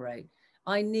to calibrate.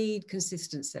 I need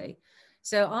consistency.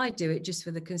 So I do it just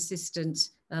for the consistent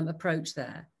approach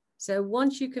there. So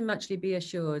once you can actually be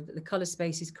assured that the color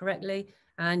space is correctly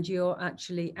and you're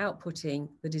actually outputting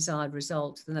the desired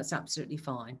result, then that's absolutely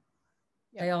fine.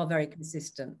 Yep. They are very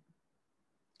consistent.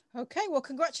 Okay, well,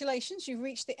 congratulations. You've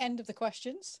reached the end of the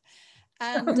questions.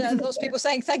 And lots of people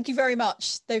saying thank you very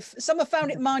much. Some have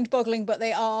found it mind-boggling, but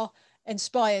they are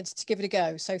inspired to give it a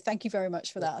go. So thank you very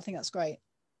much for that. I think that's great.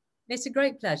 It's a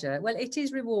great pleasure. Well, it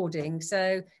is rewarding.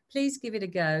 So please give it a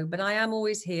go. But I am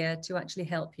always here to actually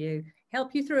help you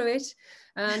through it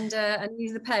and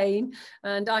ease the pain.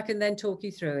 And I can then talk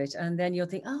you through it. And then you'll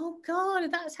think, oh, God,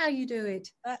 that's how you do it.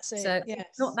 That's it. So yes.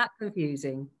 It's not that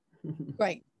confusing.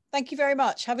 Great. Thank you very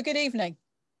much. Have a good evening.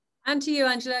 And to you,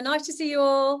 Angela. Nice to see you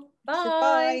all.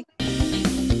 Bye. Goodbye.